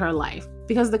use in her life.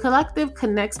 Because the collective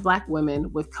connects Black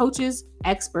women with coaches,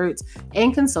 experts,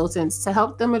 and consultants to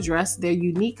help them address their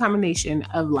unique combination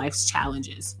of life's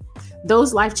challenges.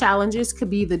 Those life challenges could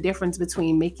be the difference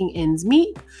between making ends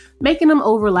meet, making them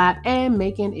overlap, and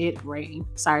making it rain.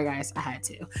 Sorry, guys, I had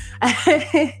to.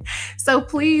 So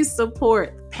please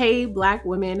support Pay Black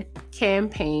Women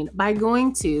campaign by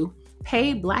going to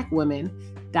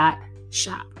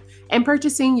payblackwomen.shop and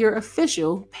purchasing your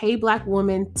official Pay Black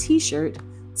Woman t-shirt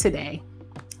today.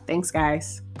 Thanks,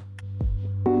 guys.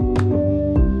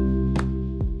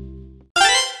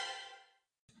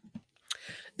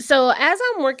 So as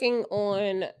I'm working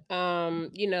on,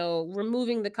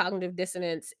 removing the cognitive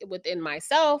dissonance within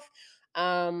myself,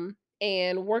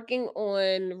 and working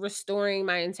on restoring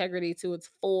my integrity to its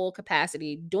full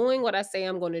capacity, doing what I say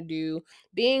I'm going to do,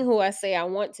 being who I say I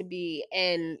want to be,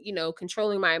 and,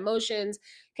 controlling my emotions,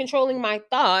 controlling my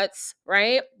thoughts,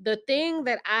 right? The thing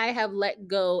that I have let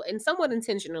go, and somewhat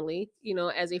intentionally,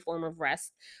 as a form of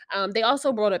rest, they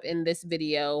also brought up in this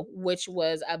video, which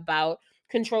was about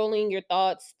controlling your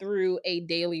thoughts through a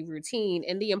daily routine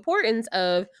and the importance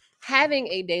of having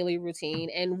a daily routine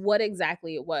and what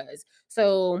exactly it was.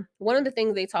 So, one of the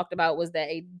things they talked about was that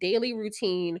a daily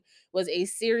routine was a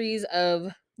series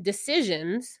of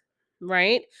decisions,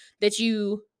 right, that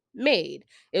you made.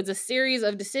 It's a series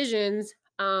of decisions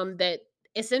that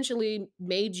essentially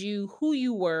made you who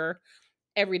you were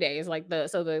every day. It's like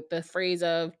the phrase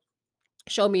of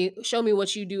show me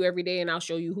what you do every day and I'll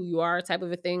show you who you are type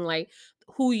of a thing. Like,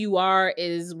 who you are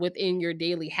is within your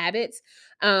daily habits.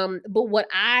 But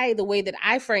the way that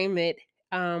I frame it,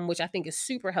 which I think is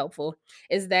super helpful,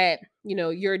 is that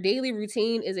your daily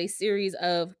routine is a series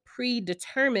of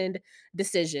predetermined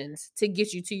decisions to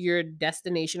get you to your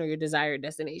destination or your desired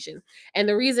destination. And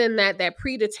the reason that that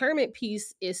predetermined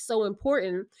piece is so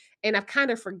important, and I've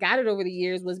kind of forgot it over the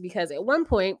years, was because at one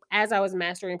point, as I was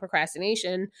mastering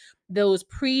procrastination, those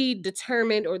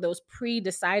predetermined or those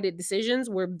pre-decided decisions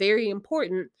were very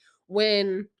important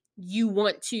when you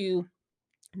want to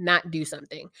not do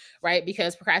something, right?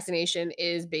 Because procrastination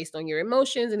is based on your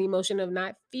emotions and the emotion of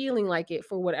not feeling like it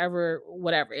for whatever.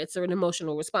 It's an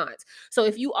emotional response. So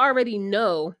if you already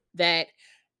know that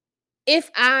if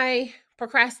I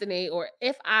procrastinate, or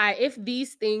if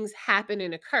these things happen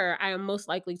and occur, I am most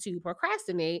likely to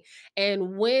procrastinate,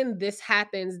 and when this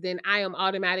happens, then I am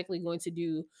automatically going to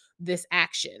do this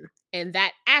action, and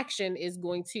that action is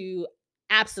going to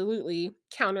absolutely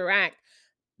counteract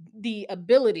the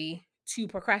ability to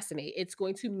procrastinate. It's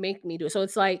going to make me do it. So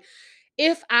it's like,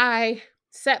 if I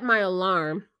set my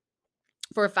alarm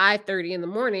for 5:30 in the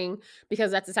morning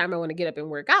because that's the time I want to get up and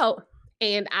work out,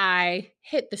 and I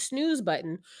hit the snooze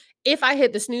button, if I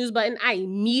hit the snooze button, I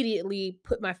immediately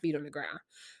put my feet on the ground,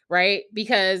 right?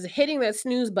 Because hitting that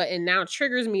snooze button now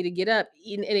triggers me to get up,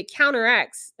 and it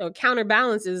counteracts or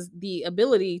counterbalances the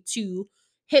ability to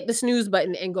hit the snooze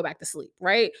button and go back to sleep,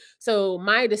 right? So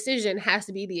my decision has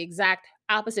to be the exact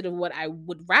opposite of what I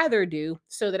would rather do,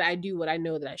 so that I do what I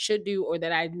know that I should do, or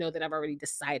that I know that I've already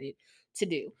decided to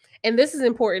do. And this is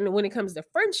important when it comes to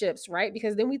friendships, right?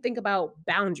 Because then we think about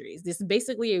boundaries. This is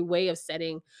basically a way of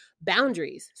setting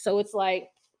boundaries. So it's like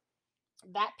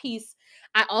that piece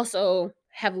I also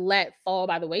have let fall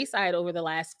by the wayside over the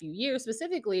last few years,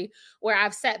 specifically where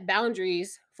I've set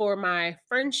boundaries for my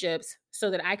friendships so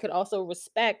that I could also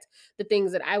respect the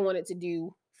things that I wanted to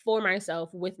do for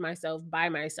myself, with myself, by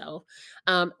myself,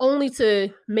 only to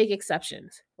make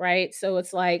exceptions, right? So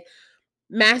it's like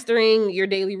mastering your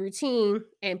daily routine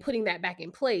and putting that back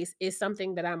in place is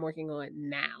something that I'm working on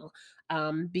now.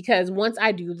 Because once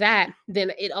I do that,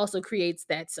 then it also creates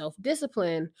that self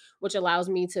discipline, which allows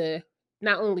me to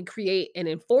not only create and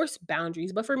enforce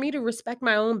boundaries, but for me to respect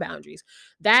my own boundaries.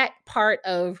 That part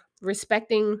of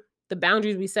respecting the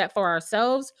boundaries we set for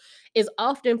ourselves is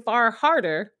often far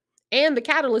harder and the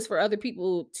catalyst for other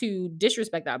people to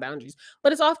disrespect our boundaries.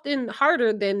 But it's often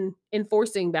harder than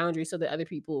enforcing boundaries so that other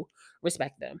people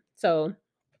respect them. So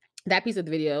that piece of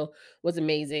the video was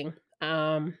amazing.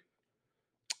 And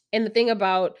the thing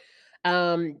about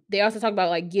they also talk about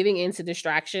like giving into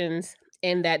distractions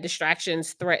and that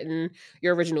distractions threaten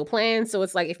your original plan. So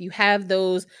it's like if you have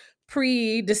those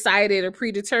pre-decided or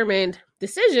predetermined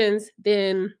decisions,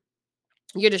 then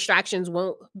your distractions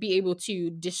won't be able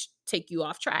to just take you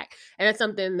off track. And that's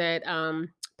something that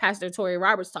Pastor Tori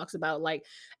Roberts talks about, like,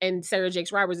 and Sarah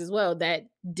Jakes Roberts as well, that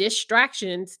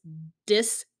distractions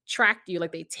distract you,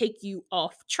 like they take you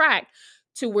off track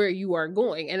to where you are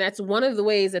going. And that's one of the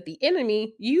ways that the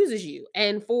enemy uses you.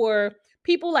 And for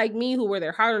people like me who wear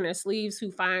their heart on their sleeves,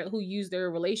 who use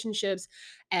their relationships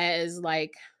as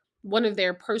like one of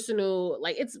their personal,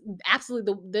 like it's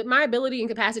absolutely my ability and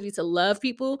capacity to love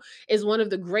people is one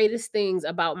of the greatest things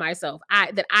about myself.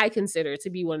 I consider to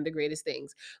be one of the greatest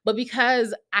things. But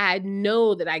because I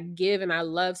know that I give and I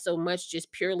love so much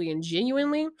just purely and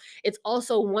genuinely, it's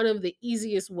also one of the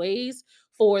easiest ways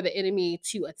for the enemy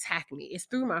to attack me. It's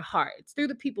through my heart. It's through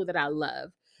the people that I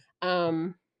love.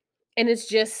 And it's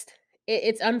just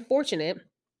it's unfortunate,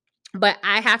 but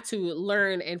I have to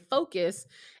learn and focus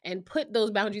and put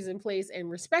those boundaries in place and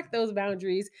respect those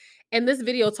boundaries. And this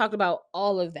video talked about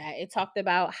all of that. It talked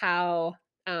about how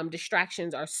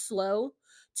distractions are slow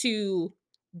to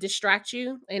distract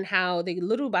you and how they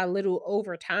little by little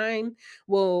over time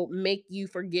will make you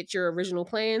forget your original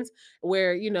plans,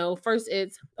 where first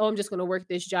it's, oh, I'm just going to work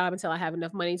this job until I have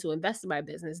enough money to invest in my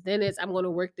business. Then it's, I'm going to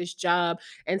work this job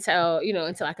until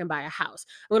I can buy a house.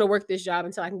 I'm going to work this job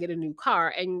until I can get a new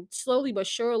car. And slowly but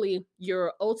surely,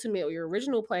 your ultimate or your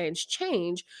original plans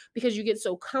change because you get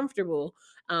so comfortable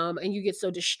and you get so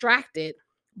distracted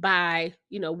by,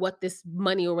 what this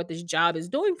money or what this job is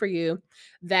doing for you,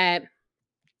 that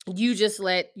you just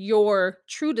let your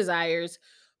true desires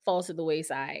fall to the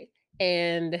wayside.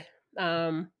 And,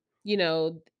 you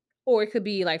know, or it could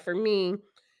be like for me,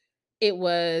 it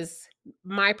was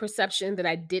my perception that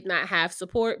I did not have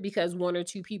support because one or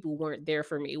two people weren't there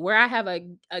for me. Where I have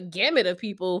a gamut of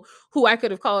people who I could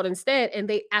have called instead, and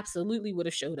they absolutely would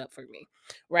have showed up for me,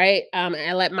 right? And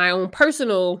I let my own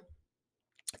personal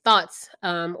thoughts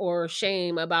or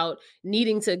shame about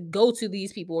needing to go to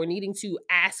these people or needing to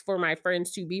ask for my friends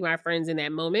to be my friends in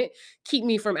that moment keep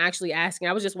me from actually asking.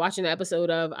 I was just watching an episode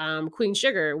of Queen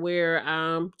Sugar where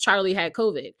Charlie had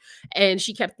COVID, and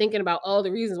she kept thinking about all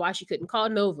the reasons why she couldn't call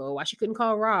Nova, why she couldn't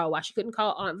call Raw, why she couldn't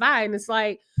call Aunt Vi. And it's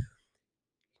like,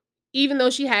 even though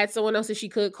she had someone else that she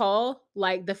could call,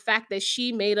 like the fact that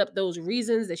she made up those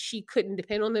reasons that she couldn't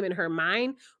depend on them in her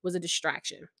mind was a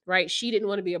distraction, right? She didn't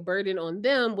want to be a burden on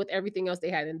them with everything else they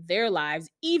had in their lives,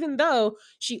 even though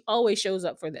she always shows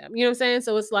up for them. You know what I'm saying?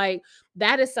 So it's like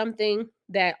that is something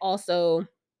that also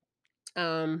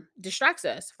distracts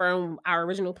us from our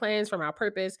original plans, from our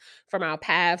purpose, from our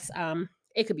paths.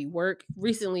 It could be work.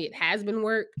 Recently it has been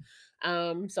work.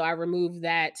 So I removed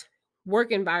that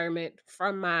work environment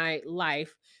from my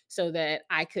life so that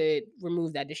I could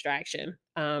remove that distraction.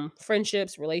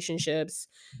 Friendships, relationships,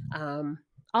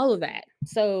 all of that.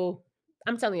 So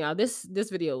I'm telling y'all, this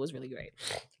video was really great.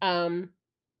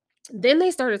 Then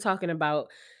they started talking about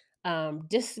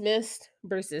dismissed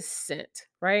versus sent,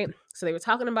 right? So they were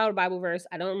talking about a Bible verse.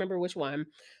 I don't remember which one.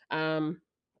 Um,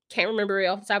 can't remember it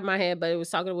off the top of my head, but it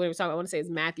was talking what it was talking. I want to say it's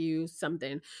Matthew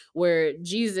something, where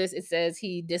Jesus, it says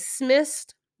he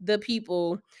dismissed the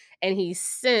people and he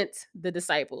sent the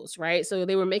disciples, right? So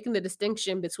they were making the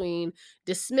distinction between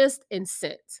dismissed and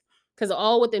sent. Because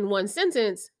all within one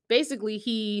sentence, basically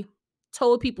he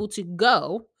told people to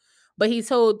go, but he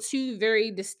told two very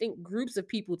distinct groups of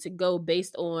people to go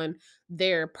based on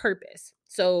their purpose.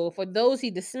 So for those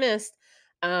he dismissed,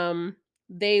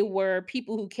 they were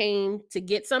people who came to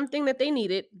get something that they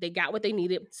needed. They got what they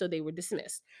needed, so they were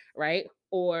dismissed, right?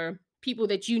 Or people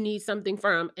that you need something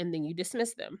from and then you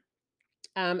dismiss them,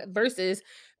 versus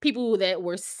people that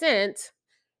were sent,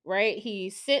 right?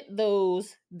 He sent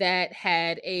those that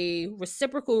had a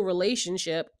reciprocal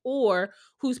relationship or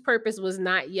whose purpose was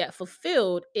not yet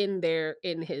fulfilled in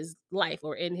his life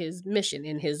or in his mission,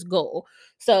 in his goal.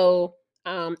 So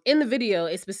in the video,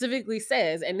 it specifically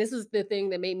says, and this is the thing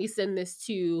that made me send this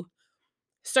to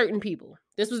certain people.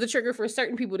 This was the trigger for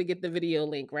certain people to get the video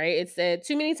link, right? It said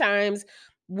too many times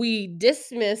we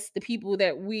dismiss the people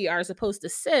that we are supposed to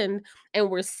send, and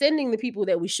we're sending the people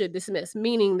that we should dismiss,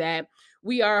 meaning that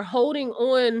we are holding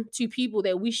on to people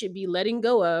that we should be letting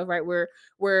go of, right?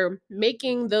 We're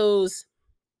making those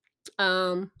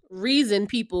reason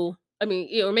people, I mean,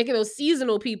 we're making those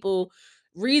seasonal people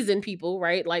reason people,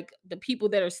 right? Like the people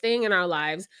that are staying in our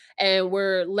lives, and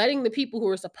we're letting the people who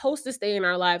are supposed to stay in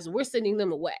our lives, we're sending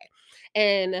them away.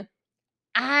 And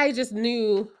I just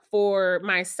knew for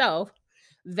myself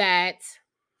that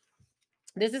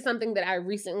this is something that I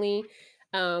recently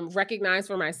recognized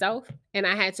for myself. And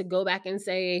I had to go back and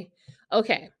say,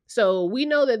 okay, so we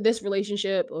know that this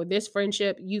relationship or this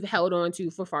friendship you've held on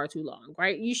to for far too long,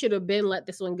 right? You should have been let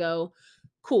this one go.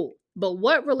 Cool. But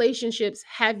what relationships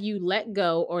have you let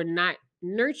go or not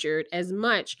nurtured as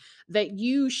much that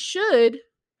you should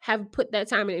have put that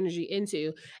time and energy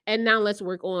into? And now let's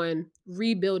work on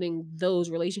rebuilding those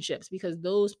relationships, because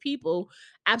those people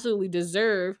absolutely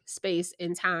deserve space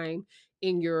and time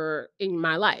in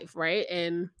my life, right?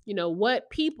 And what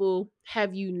people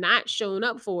have you not shown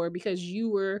up for because you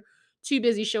were too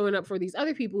busy showing up for these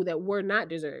other people that were not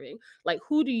deserving? Like,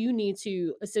 who do you need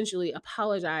to essentially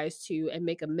apologize to and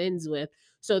make amends with,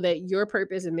 so that your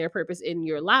purpose and their purpose in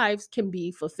your lives can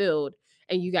be fulfilled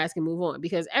and you guys can move on?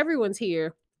 Because everyone's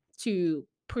here to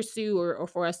pursue, or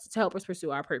for us to help us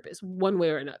pursue our purpose one way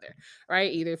or another,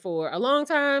 right? Either for a long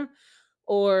time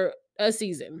or a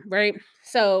season, right?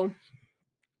 So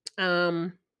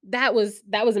that was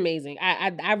amazing.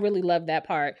 I really loved that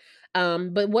part.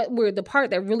 But the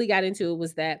part that really got into it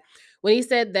was that when he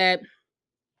said that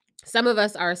some of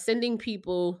us are sending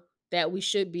people that we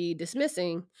should be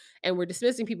dismissing, and we're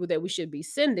dismissing people that we should be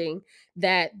sending,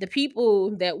 that the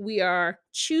people that we are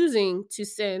choosing to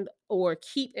send or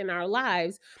keep in our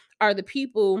lives are the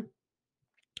people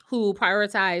who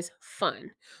prioritize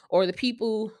fun, or the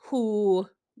people who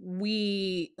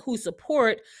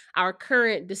support our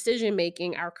current decision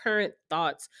making, our current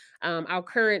thoughts, our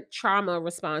current trauma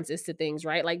responses to things,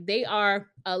 right? Like, they are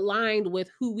aligned with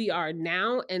who we are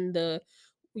now and the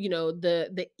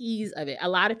ease of it. A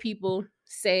lot of people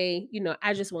say,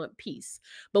 I just want peace.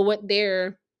 But what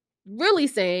they're really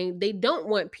saying, they don't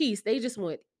want peace, they just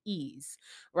want ease,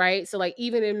 right? So, like,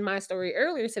 even in my story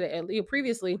earlier today,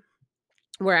 previously,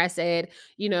 where I said,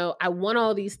 I want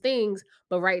all these things,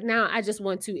 but right now I just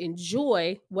want to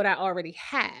enjoy what I already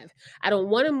have. I don't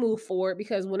want to move forward,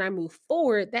 because when I move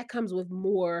forward, that comes with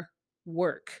more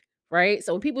work, right?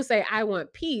 So when people say, I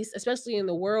want peace, especially in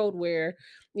the world where,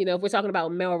 if we're talking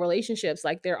about male relationships,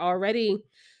 like, they're already,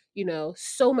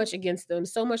 so much against them,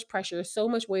 so much pressure, so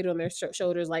much weight on their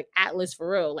shoulders, like Atlas for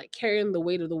real, like carrying the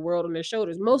weight of the world on their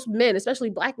shoulders. Most men, especially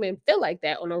Black men, feel like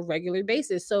that on a regular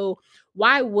basis. So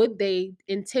why would they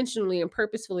intentionally and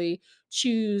purposefully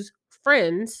choose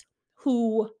friends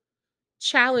who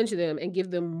challenge them and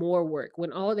give them more work,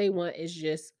 when all they want is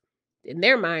just, in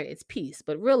their mind, it's peace?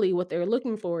 But really what they're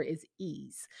looking for is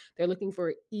ease. They're looking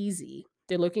for easy.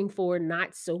 They're looking for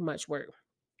not so much work.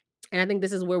 And I think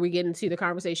this is where we get into the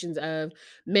conversations of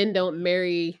men don't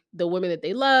marry the woman that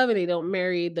they love, and they don't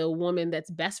marry the woman that's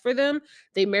best for them.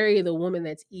 They marry the woman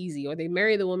that's easy, or they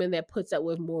marry the woman that puts up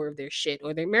with more of their shit,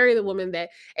 or they marry the woman that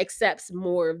accepts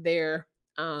more of their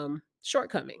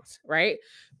shortcomings, right?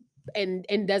 And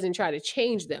doesn't try to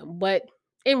change them. But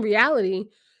in reality,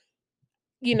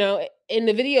 in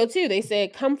the video too, they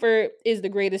said comfort is the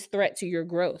greatest threat to your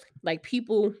growth. Like,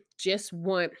 people just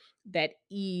want that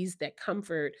ease, that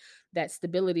comfort, that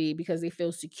stability, because they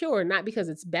feel secure, not because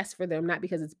it's best for them, not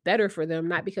because it's better for them,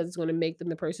 not because it's going to make them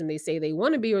the person they say they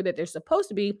want to be or that they're supposed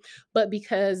to be, but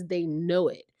because they know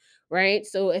it, right?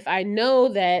 So if I know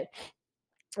that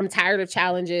I'm tired of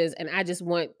challenges and I just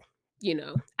want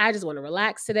to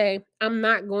relax today, I'm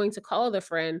not going to call the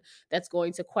friend that's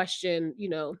going to question,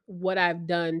 what I've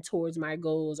done towards my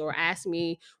goals, or ask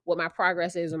me what my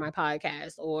progress is on my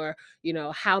podcast, or,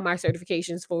 how my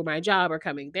certifications for my job are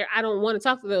coming. There, I don't want to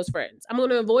talk to those friends. I'm going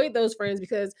to avoid those friends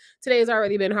because today's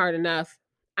already been hard enough.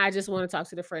 I just want to talk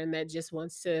to the friend that just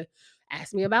wants to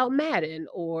ask me about Madden,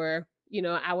 or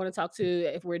I want to talk to,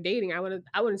 if we're dating, I want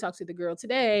to talk to the girl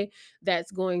today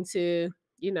that's going to,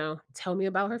 tell me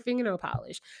about her fingernail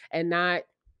polish, and not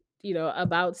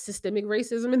about systemic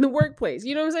racism in the workplace.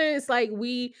 You know what I'm saying? It's like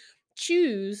we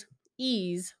choose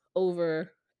ease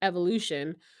over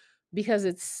evolution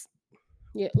because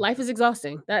life is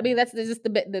exhausting. I mean, that's just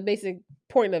the basic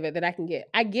point of it that I can get.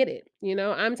 I get it.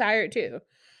 I'm tired too.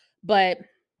 But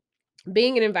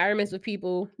being in environments with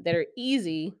people that are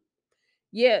easy,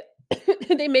 yet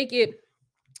they make it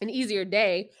an easier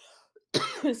day,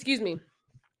 excuse me,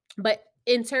 but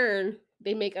in turn,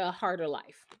 they make a harder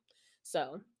life.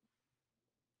 So,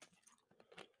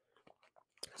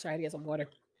 sorry, to get some water.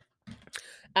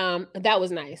 That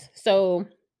was nice. So,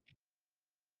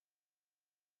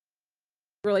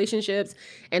 relationships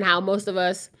and how most of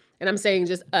us, and I'm saying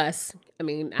just us, I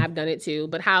mean, I've done it too,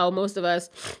 but how most of us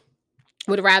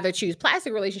would rather choose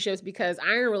plastic relationships because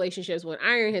iron relationships, when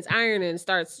iron hits iron and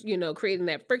starts, creating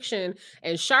that friction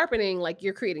and sharpening, like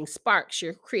you're creating sparks,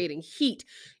 you're creating heat,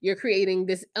 you're creating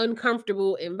this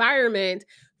uncomfortable environment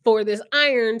for this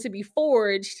iron to be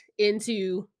forged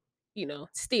into,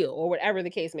 steel or whatever the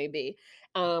case may be.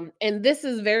 And this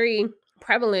is very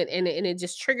prevalent, and it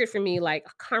just triggered for me like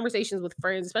conversations with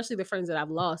friends, especially the friends that I've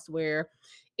lost, where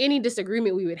any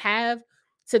disagreement we would have,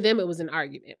 to them it was an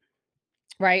argument,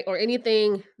 right? Or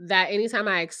anytime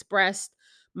I expressed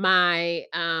my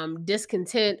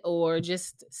discontent or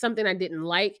just something I didn't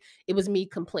like, it was me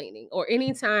complaining. Or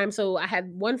anytime, so I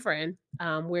had one friend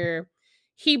where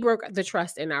he broke the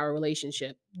trust in our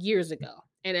relationship years ago.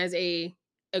 And as a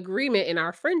agreement in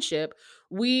our friendship,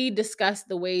 we discussed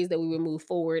the ways that we would move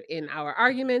forward in our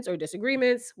arguments or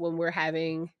disagreements when we're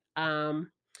having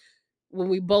when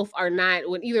we both are not,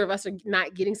 when either of us are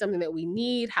not getting something that we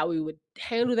need, how we would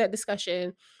handle that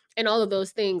discussion and all of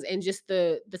those things, and just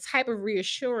the type of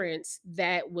reassurance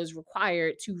that was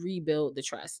required to rebuild the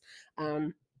trust.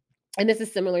 And this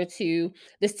is similar to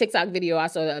this TikTok video I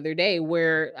saw the other day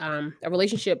where a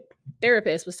relationship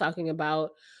therapist was talking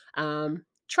about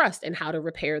trust and how to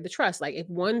repair the trust. Like if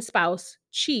one spouse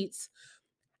cheats,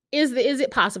 is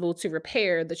it possible to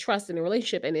repair the trust in a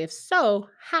relationship, and if so,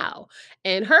 how?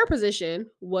 And her position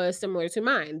was similar to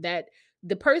mine, that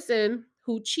the person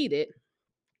who cheated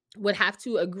would have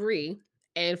to agree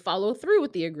and follow through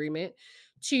with the agreement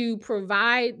to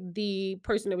provide the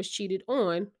person that was cheated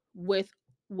on with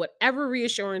whatever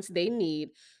reassurance they need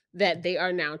that they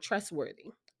are now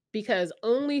trustworthy, because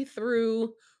only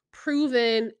through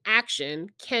proven action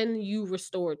can you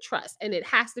restore trust, and it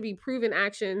has to be proven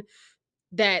action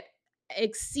that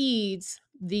exceeds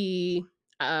the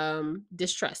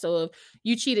distrust. So if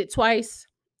you cheated twice,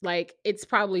 like it's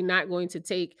probably not going to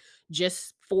take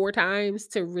just 4 times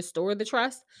to restore the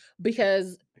trust,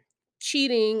 because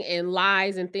cheating and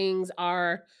lies and things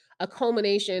are a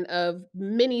culmination of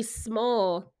many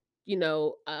small, you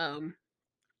know,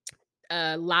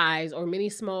 lies or many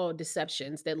small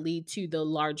deceptions that lead to the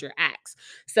larger acts.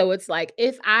 So it's like,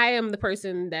 if I am the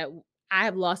person that I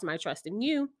have lost my trust in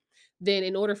you, then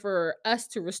in order for us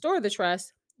to restore the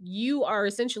trust, you are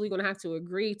essentially going to have to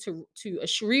agree to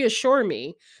reassure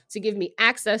me, to give me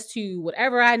access to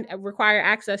whatever I require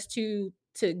access to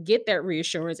get that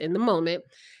reassurance in the moment.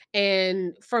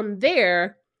 And from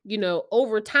there,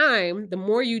 over time, the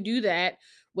more you do that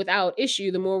without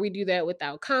issue, the more we do that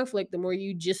without conflict, the more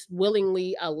you just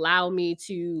willingly allow me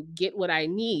to get what I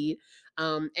need.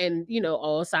 And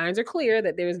all signs are clear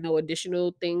that there's no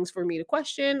additional things for me to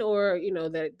question, or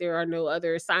that there are no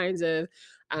other signs of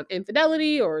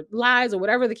infidelity or lies or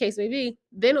whatever the case may be.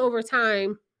 Then over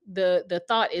time, the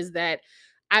thought is that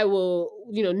I will,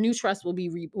 new trust will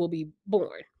be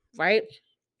born, right?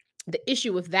 The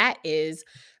issue with that is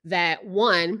that,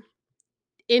 one,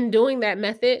 in doing that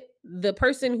method, the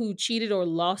person who cheated or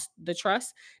lost the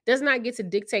trust does not get to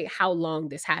dictate how long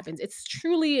this happens. It's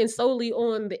truly and solely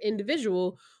on the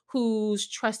individual whose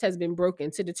trust has been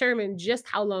broken to determine just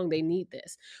how long they need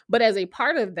this. But as a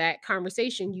part of that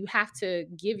conversation, you have to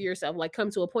give yourself, like,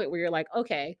 come to a point where you're like,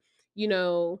 okay,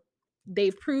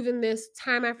 they've proven this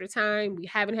time after time. We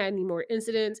haven't had any more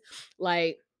incidents.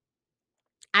 Like,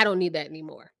 I don't need that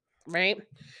anymore. Right.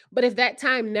 But if that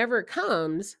time never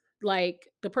comes, like,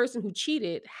 the person who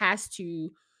cheated has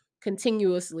to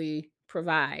continuously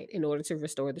provide in order to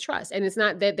restore the trust. And it's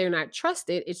not that they're not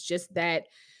trusted. It's just that,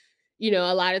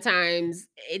 a lot of times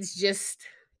it's just,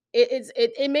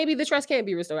 it maybe the trust can't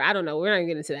be restored. I don't know. We're not gonna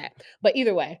get into that. But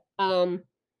either way,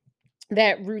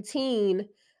 that routine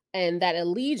and that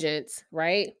allegiance,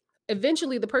 right?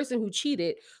 Eventually, the person who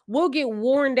cheated will get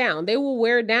worn down. They will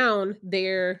wear down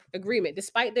their agreement,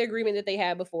 despite the agreement that they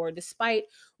had before, despite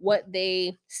what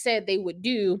they said they would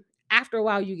do. After a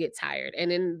while, you get tired. And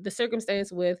in the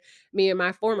circumstance with me and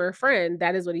my former friend,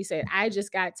 that is what he said. I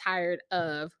just got tired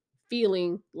of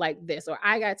feeling like this, or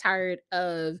I got tired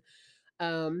of,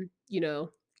 you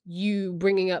know, you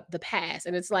bringing up the past.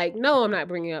 And it's like, no, I'm not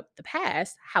bringing up the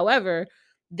past. However,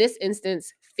 this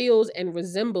instance feels and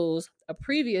resembles a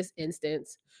previous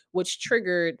instance, which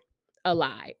triggered a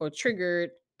lie or triggered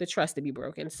the trust to be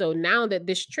broken. So now that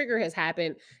this trigger has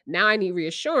happened, now I need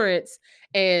reassurance.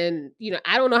 And,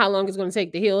 I don't know how long it's going to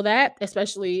take to heal that,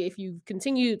 especially if you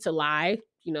continue to lie,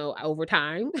 over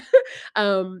time.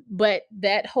 But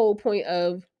that whole point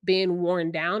of being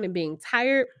worn down and being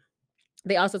tired,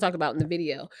 they also talked about in the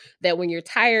video that when you're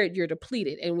tired, you're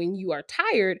depleted. And when you are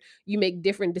tired, you make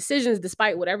different decisions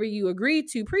despite whatever you agreed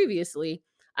to previously.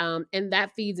 And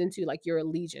that feeds into like your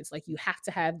allegiance. Like you have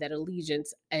to have that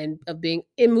allegiance and of being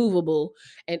immovable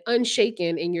and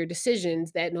unshaken in your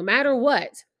decisions, that no matter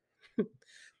what,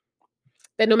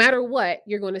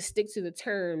 you're going to stick to the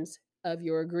terms of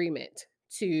your agreement,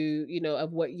 to,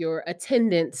 of what your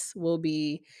attendance will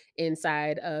be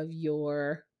inside of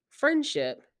your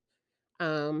friendship.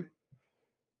 Um,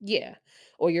 yeah,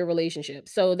 or your relationship.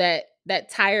 So that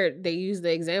tired, they use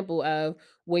the example of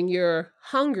when you're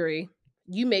hungry,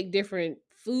 you make different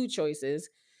food choices,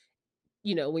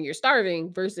 when you're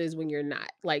starving versus when you're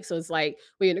not. Like, so it's like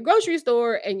when you're in the grocery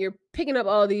store and you're picking up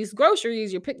all these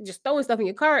groceries, just throwing stuff in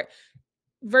your cart,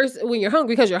 versus when you're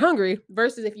hungry because you're hungry,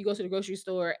 versus if you go to the grocery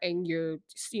store and your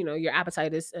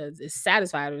appetite is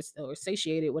satisfied, or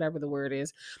satiated, whatever the word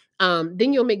is.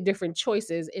 Then you'll make different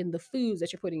choices in the foods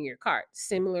that you're putting in your cart.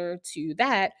 Similar to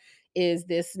that is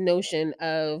this notion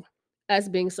of us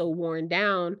being so worn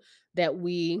down that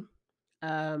we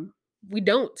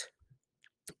don't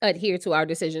adhere to our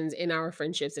decisions in our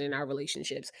friendships and in our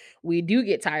relationships. We do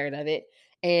get tired of it,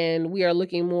 and we are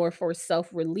looking more for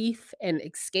self-relief and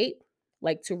escape,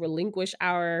 like to relinquish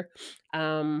our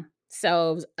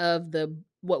selves of the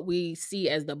what we see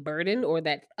as the burden or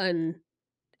that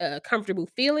uncomfortable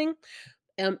feeling,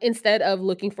 instead of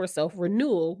looking for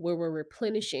self-renewal, where we're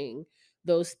replenishing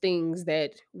those things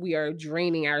that we are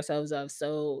draining ourselves of.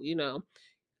 So,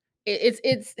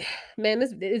 it's man,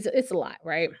 it's a lot,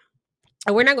 right?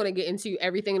 And we're not going to get into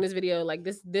everything in this video. Like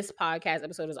this podcast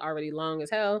episode is already long as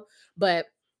hell, but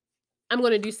I'm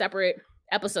going to do separate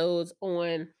episodes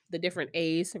on the different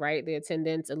A's, right? The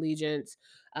attendance, allegiance,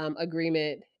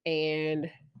 agreement, and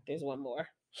there's one more.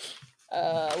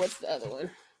 What's the other one?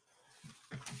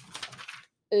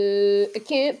 I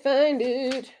can't find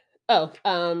it. Oh,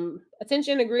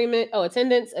 attention, agreement. Oh,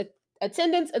 attendance,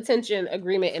 attention,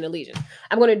 agreement, and allegiance.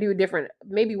 I'm going to do different,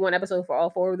 maybe one episode for all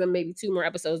four of them, maybe two more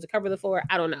episodes to cover the four.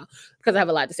 I don't know, because I have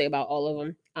a lot to say about all of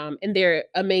them. And they're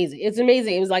amazing. It's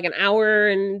amazing. It was like an hour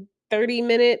and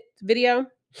 30-minute video.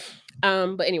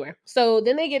 But anyway, so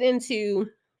then they get into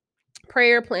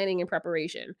prayer, planning, and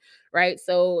preparation, right?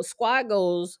 So squad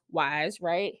goals wise,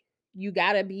 right? You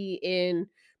gotta be in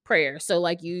prayer. So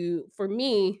for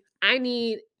me, I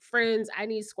need friends, I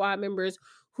need squad members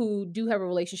who do have a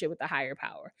relationship with the higher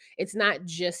power. It's not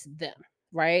just them,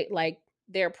 right? Like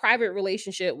their private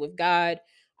relationship with God,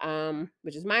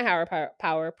 which is my higher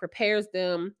power, prepares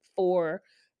them for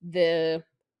the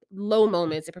low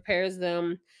moments. It prepares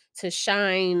them to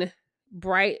shine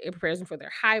bright. It prepares them for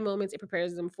their high moments. It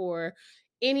prepares them for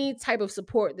any type of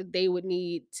support that they would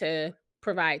need to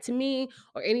provide to me,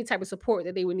 or any type of support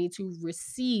that they would need to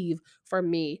receive from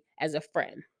me as a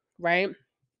friend, right?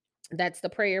 That's the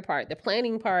prayer part. The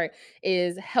planning part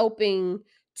is helping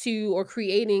to, or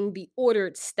creating the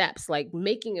ordered steps, like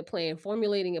making a plan,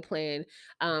 formulating a plan.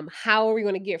 How are we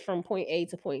going to get from point A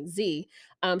to point Z,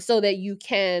 so that you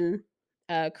can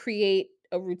create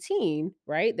a routine,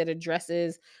 right, that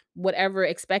addresses whatever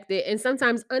expected and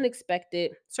sometimes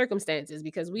unexpected circumstances,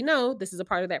 because we know this is a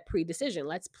part of that pre-decision.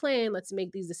 Let's plan, let's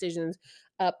make these decisions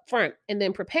up front. And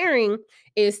then preparing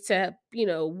is to,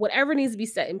 whatever needs to be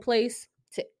set in place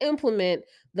to implement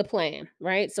the plan,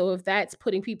 right? So if that's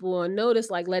putting people on notice,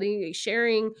 like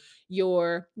sharing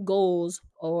your goals,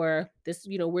 or this,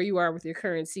 where you are with your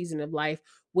current season of life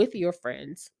with your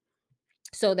friends,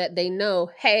 so that they know,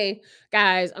 hey,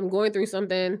 guys, I'm going through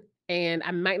something and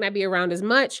I might not be around as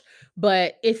much,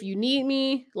 but if you need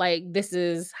me, like this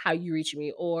is how you reach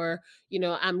me. Or,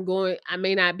 I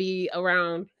may not be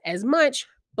around as much,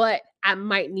 but I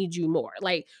might need you more.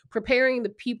 Like preparing the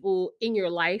people in your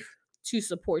life to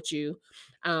support you,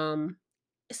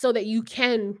 so that you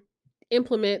can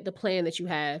implement the plan that you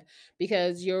have,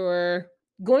 because you're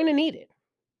going to need it.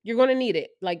 You're going to need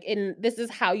it. Like, and this is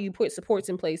how you put supports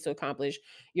in place to accomplish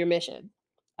your mission.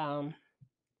 Um,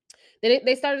 then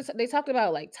they talked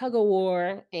about like tug of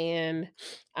war and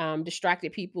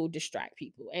distracted people distract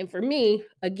people. And for me,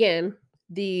 again,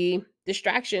 the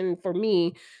distraction for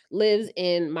me lives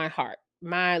in my heart.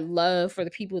 my love for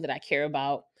the people that I care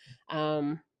about.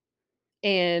 Um,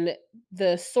 and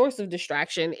the source of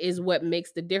distraction is what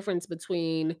makes the difference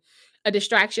between a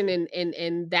distraction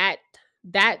and that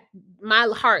my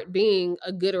heart being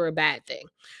a good or a bad thing,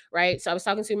 right? So I was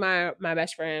talking to my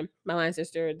best friend, my line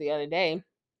sister, the other day,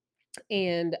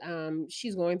 and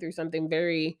she's going through something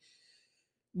very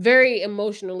very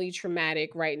emotionally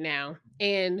traumatic right now.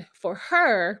 And for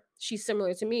her, she's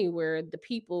similar to me, where the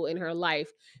people in her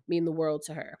life mean the world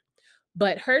to her.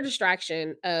 But her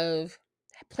distraction of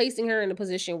placing her in a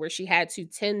position where she had to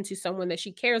tend to someone that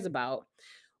she cares about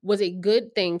was a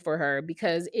good thing for her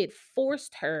because it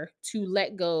forced her to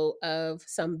let go of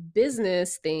some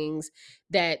business things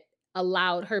that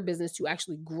allowed her business to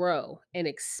actually grow and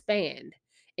expand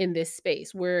in this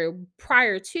space, where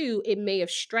prior to it may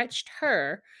have stretched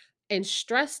her and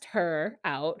stressed her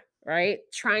out, right?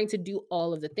 Trying to do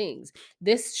all of the things.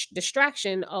 This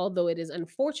distraction, although it is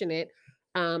unfortunate,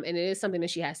 and it is something that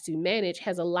she has to manage,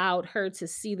 has allowed her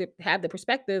to have the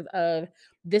perspective of,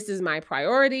 this is my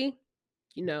priority.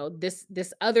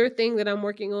 This other thing that I'm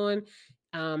working on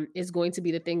is going to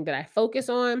be the thing that I focus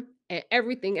on, and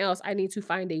everything else I need to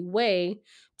find a way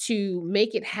to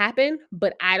make it happen,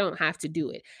 but I don't have to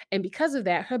do it. And because of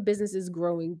that, her business is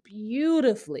growing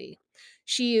beautifully.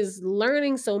 She is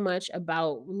learning so much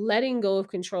about letting go of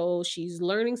control. She's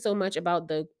learning so much about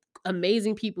the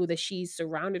amazing people that she's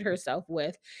surrounded herself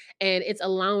with, and it's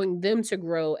allowing them to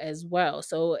grow as well.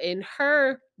 So in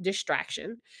her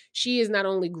distraction, she is not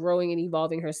only growing and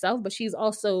evolving herself, but she's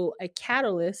also a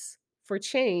catalyst for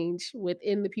change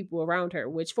within the people around her,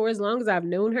 which for as long as I've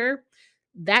known her,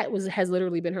 that was has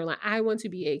literally been her line. I want to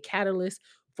be a catalyst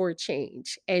for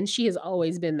change. And she has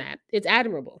always been that. It's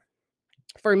admirable.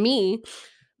 For me,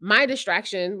 my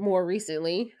distraction more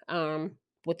recently,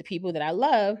 with the people that I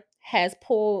love, has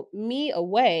pulled me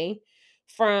away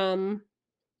from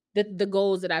the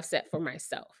goals that I've set for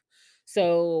myself.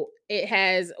 So it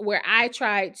has, where I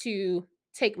tried to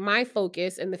take my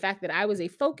focus and the fact that I was a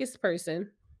focused person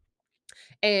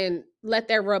and let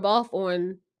that rub off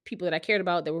on people that I cared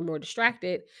about that were more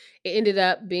distracted. It ended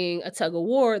up being a tug of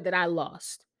war that I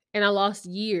lost. And I lost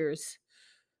years,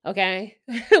 okay,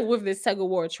 with this tug of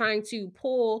war, trying to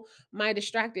pull my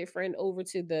distracted friend over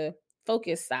to the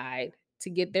focus side to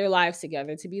get their lives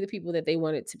together, to be the people that they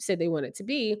wanted to said they wanted to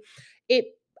be. It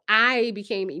I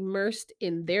became immersed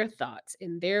in their thoughts,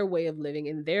 in their way of living,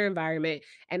 in their environment,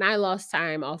 and I lost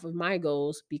time off of my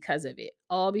goals because of it.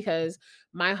 All because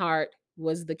my heart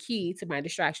was the key to my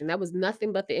distraction. That was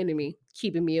nothing but the enemy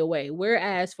keeping me away.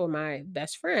 Whereas for my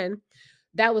best friend,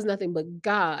 that was nothing but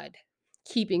God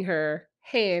keeping her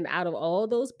hand out of all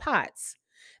those pots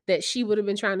that she would have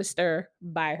been trying to stir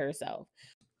by herself.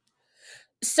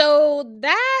 So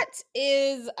that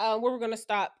is where we're going to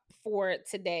stop for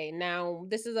today. Now,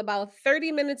 this is about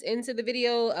 30 minutes into the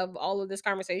video of all of this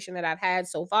conversation that I've had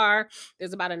so far.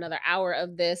 There's about another hour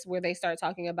of this where they start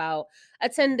talking about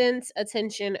attendance,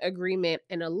 attention, agreement,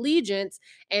 and allegiance,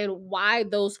 and why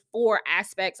those four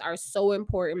aspects are so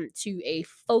important to a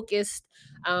focused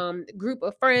group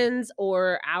of friends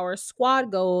or our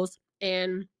squad goals,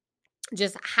 and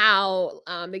just how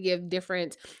they give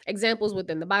different examples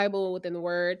within the Bible, within the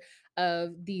word,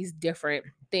 of these different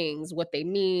things, what they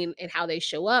mean and how they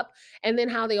show up, and then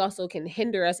how they also can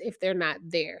hinder us if they're not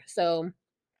there. So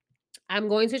I'm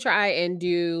going to try and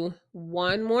do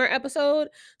one more episode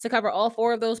to cover all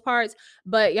four of those parts.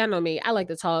 But y'all know me, I like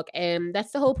to talk. And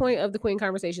that's the whole point of the Queen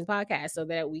Conversations podcast, so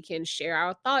that we can share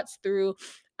our thoughts through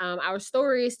our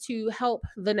stories to help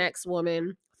the next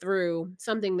woman through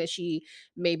something that she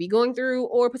may be going through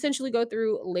or potentially go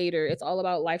through later. It's all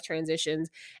about life transitions.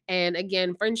 And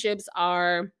again, friendships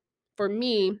are, for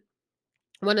me,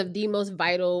 one of the most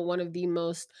vital, one of the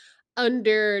most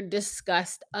under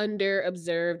discussed, under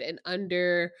observed, and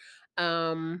under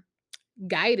um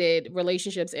guided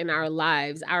relationships in our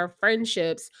lives. Our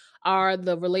friendships are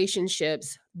the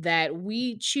relationships that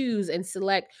we choose and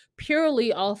select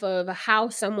purely off of how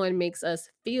someone makes us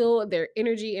feel, their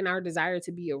energy, and our desire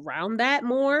to be around that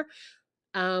more.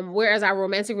 Whereas our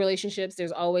romantic relationships,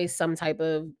 there's always some type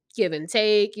of give and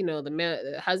take,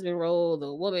 the husband role,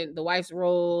 the wife's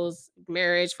roles,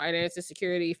 marriage, finances,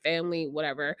 security, family,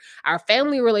 whatever. Our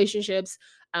family relationships,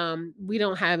 we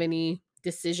don't have any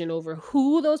decision over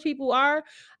who those people are.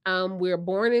 We're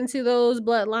born into those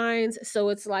bloodlines. So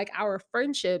it's like our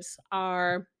friendships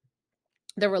are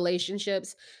the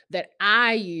relationships that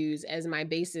I use as my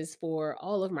basis for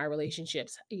all of my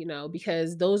relationships,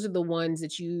 because those are the ones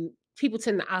that you people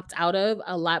tend to opt out of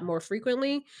a lot more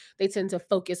frequently. They tend to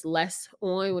focus less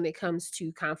on when it comes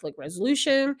to conflict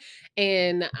resolution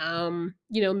and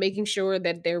making sure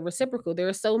that they're reciprocal. There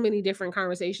are so many different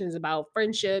conversations about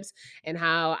friendships and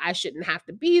how I shouldn't have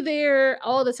to be there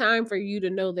all the time for you to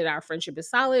know that our friendship is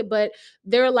solid, but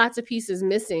there are lots of pieces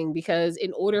missing, because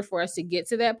in order for us to get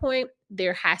to that point,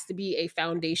 there has to be a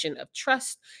foundation of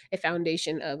trust, a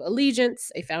foundation of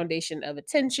allegiance, a foundation of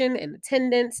attention and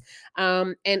attendance.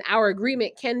 And our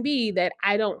agreement can be that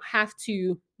I don't have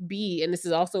to be, and this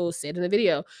is also said in the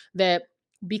video, that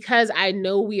because I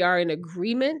know we are in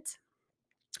agreement,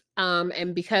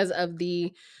 and because of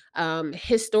the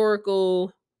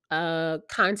historical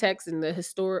context and the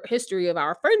history of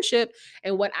our friendship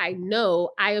and what I know,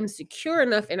 I am secure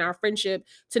enough in our friendship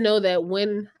to know that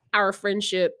when our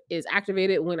friendship is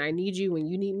activated, when I need you, when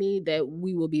you need me, that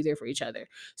we will be there for each other.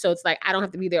 So it's like I don't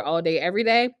have to be there all day, every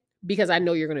day, because I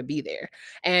know you're going to be there.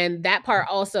 And that part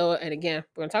also, and again,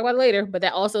 we're going to talk about it later, but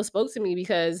that also spoke to me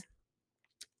because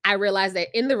I realized that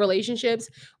in the relationships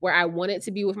where I wanted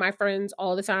to be with my friends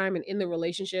all the time, and in the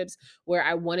relationships where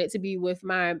I wanted to be with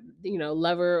my,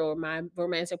 lover or my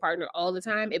romantic partner all the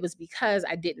time, it was because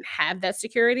I didn't have that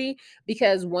security,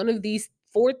 because one of these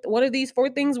four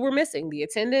things were missing: the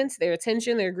attendance, their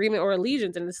attention, their agreement, or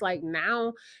allegiance. And it's like,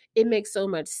 now it makes so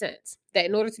much sense that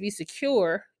in order to be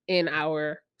secure in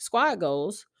our squad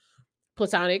goals,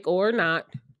 platonic or not,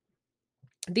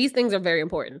 these things are very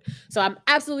important. So I'm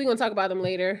absolutely going to talk about them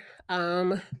later.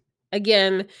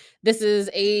 Again, this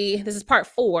is part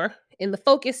 4 in the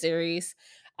Focus series.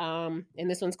 And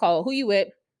this one's called Who You With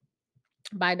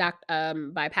by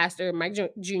Pastor Mike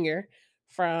Jr.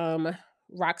 from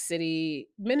Rock City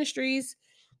Ministries.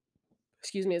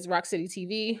 Excuse me, it's Rock City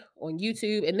TV on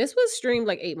YouTube. And this was streamed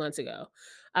like 8 months ago.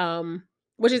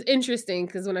 Which is interesting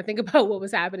because when I think about what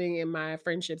was happening in my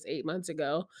friendships 8 months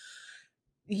ago,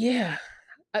 yeah,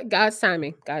 God's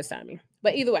timing.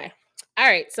 But either way, all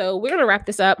right. So we're gonna wrap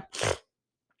this up.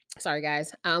 Sorry,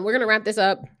 guys. We're gonna wrap this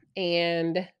up,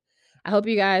 and I hope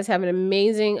you guys have an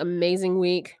amazing, amazing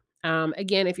week.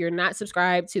 Again, if you're not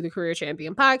subscribed to the Career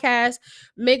Champion podcast,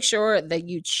 make sure that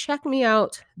you check me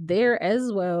out there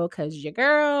as well, because your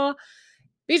girl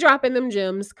be dropping them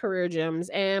gems, career gems,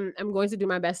 and I'm going to do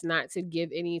my best not to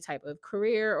give any type of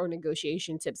career or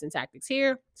negotiation tips and tactics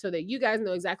here, so that you guys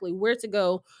know exactly where to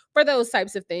go for those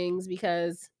types of things,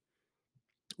 because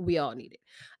we all need it.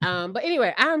 But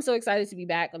anyway, I'm so excited to be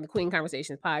back on the Queen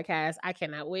Conversations podcast. I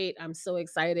cannot wait. I'm so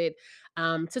excited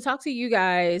to talk to you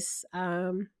guys,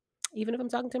 even if I'm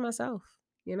talking to myself,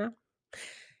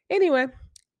 Anyway,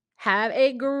 have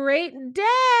a great day.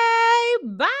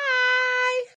 Bye.